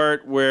usually the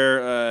part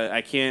where I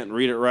can't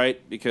read it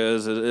right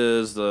because it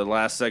is the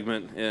last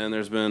segment, and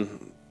there's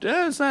been,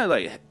 it's not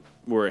like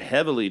we're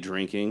heavily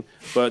drinking,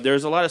 but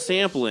there's a lot of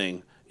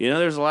sampling.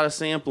 There's a lot of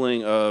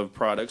sampling of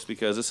products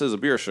because this is a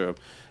beer show,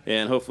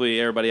 and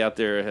hopefully everybody out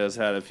there has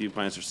had a few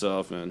pints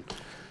herself and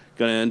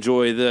going to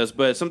enjoy this.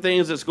 But some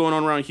things that's going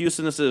on around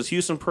Houston, this is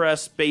Houston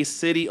Press Space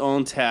City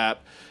on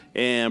tap.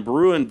 And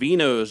Brew and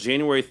Vinos,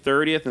 January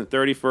 30th and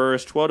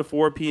 31st, 12 to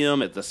 4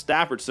 p.m. at the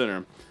Stafford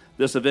Center.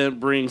 This event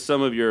brings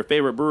some of your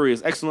favorite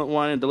breweries, excellent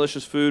wine, and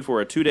delicious food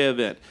for a 2-day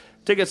event.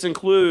 Tickets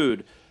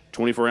include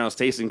 24-ounce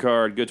tasting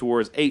card, good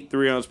towards 8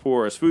 3-ounce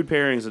pours, food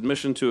pairings,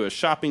 admission to a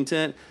shopping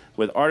tent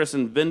with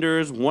artisan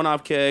vendors,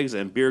 one-off kegs,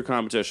 and beer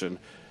competition.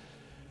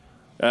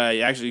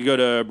 You go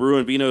to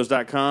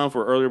brewandvinos.com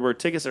for early bird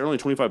tickets. They're only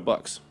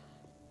 $25.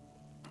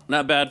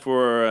 Not bad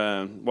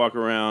for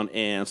walking around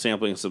and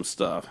sampling some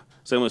stuff.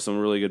 Same with some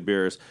really good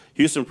beers.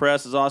 Houston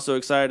Press is also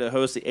excited to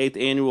host the 8th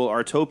annual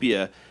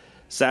Artopia,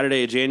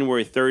 Saturday,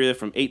 January 30th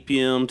from 8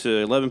 p.m. to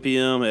 11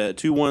 p.m. at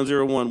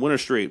 2101 Winter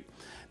Street.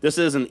 This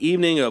is an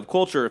evening of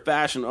culture,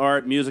 fashion,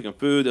 art, music, and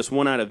food. This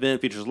one-night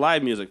event features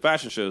live music,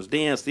 fashion shows,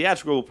 dance,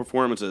 theatrical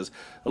performances,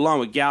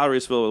 along with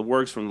galleries filled with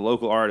works from the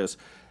local artists.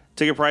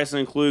 Ticket prices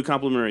include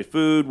complimentary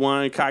food,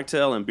 wine,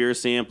 cocktail, and beer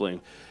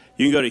sampling.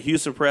 You can go to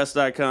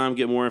HoustonPress.com,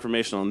 get more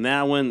information on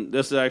that one.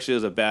 This actually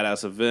is a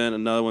badass event.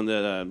 Another one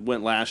that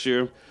went last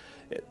year.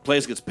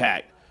 Place gets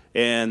packed.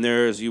 And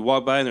you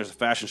walk by and there's a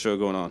fashion show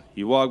going on.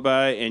 You walk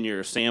by and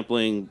you're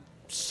sampling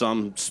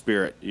some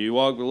spirit. You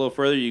walk a little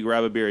further, you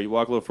grab a beer. You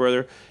walk a little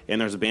further and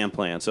there's a band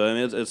playing. So I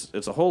mean,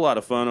 it's a whole lot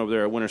of fun over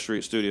there at Winter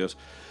Street Studios.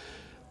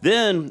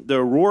 Then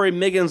the Rory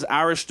Miggins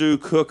Irish Stew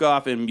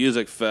Cook-Off and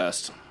Music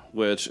Fest,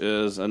 which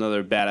is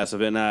another badass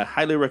event. And I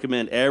highly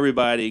recommend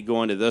everybody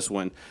going to this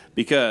one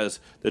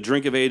because the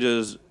Drink of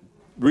Ages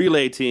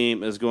relay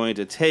team is going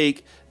to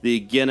take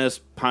the Guinness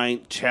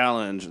Pint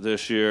Challenge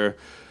this year.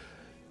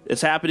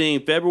 It's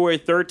happening February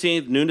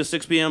 13th, noon to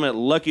 6 p.m. at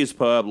Lucky's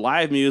Pub.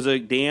 Live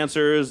music,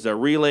 dancers, the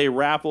relay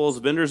raffles,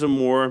 vendors, and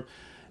more.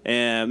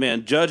 And,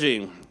 man,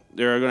 judging,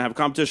 they're going to have a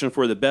competition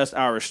for the best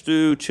Irish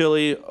stew,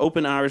 chili,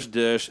 open Irish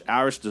dish,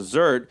 Irish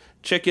dessert,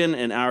 chicken,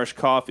 and Irish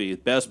coffee.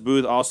 Best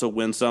booth also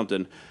wins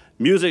something.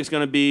 Music's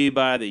going to be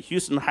by the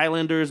Houston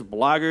Highlanders,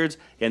 Bloggers,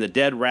 and the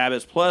Dead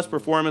Rabbits, plus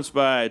performance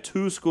by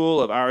Two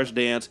School of Irish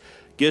Dance.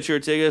 Get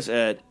your tickets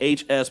at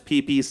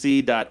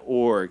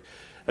hsppc.org.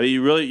 I mean,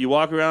 you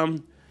walk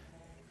around,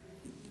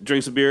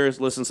 drink some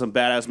beers, listen to some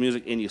badass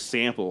music, and you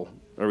sample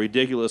a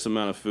ridiculous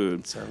amount of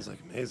food. Sounds like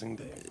an amazing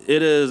day.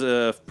 It is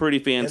a pretty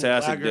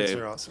fantastic day. Bloggers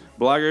are awesome.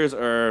 Bloggers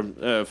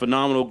are a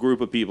phenomenal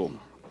group of people.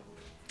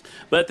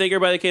 But thank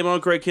everybody that came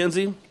on. Craig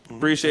Kinsey,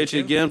 appreciate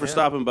you again for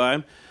stopping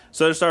by.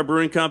 Southern Star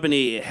Brewing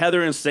Company,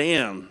 Heather and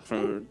Sam,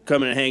 for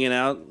coming and hanging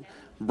out,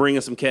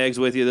 bringing some kegs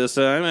with you this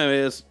time. I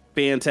mean, it's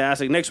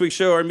fantastic. Next week's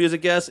show, our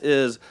music guest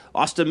is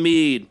Austin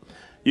Mead.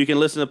 You can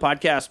listen to the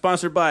podcast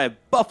sponsored by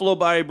Buffalo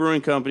Bayou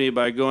Brewing Company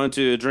by going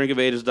to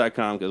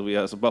drinkofages.com, because we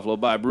have some Buffalo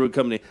Bayou Brewing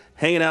Company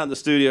hanging out in the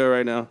studio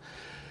right now.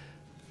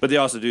 But they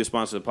also do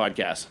sponsor the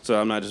podcast, so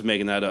I'm not just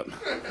making that up.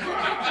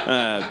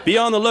 Be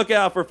on the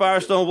lookout for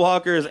Firestone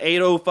Walker's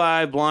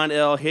 805 Blonde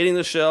Ale hitting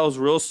the shelves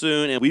real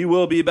soon, and we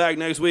will be back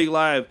next week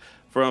live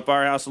from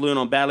Firehouse Saloon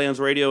on Badlands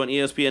Radio and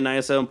ESPN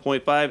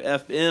 97.5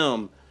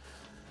 FM.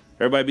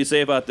 Everybody be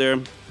safe out there.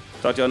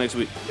 Talk to y'all next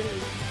week.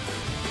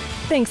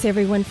 Thanks,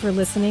 everyone, for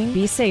listening.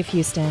 Be safe,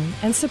 Houston,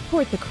 and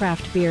support the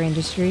craft beer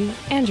industry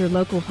and your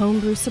local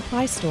homebrew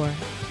supply store.